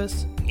life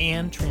purpose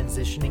and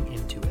transitioning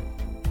into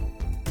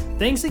it.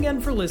 Thanks again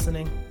for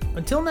listening.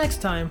 Until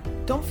next time,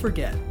 don't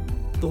forget,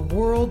 the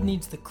world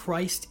needs the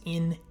Christ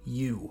in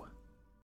you.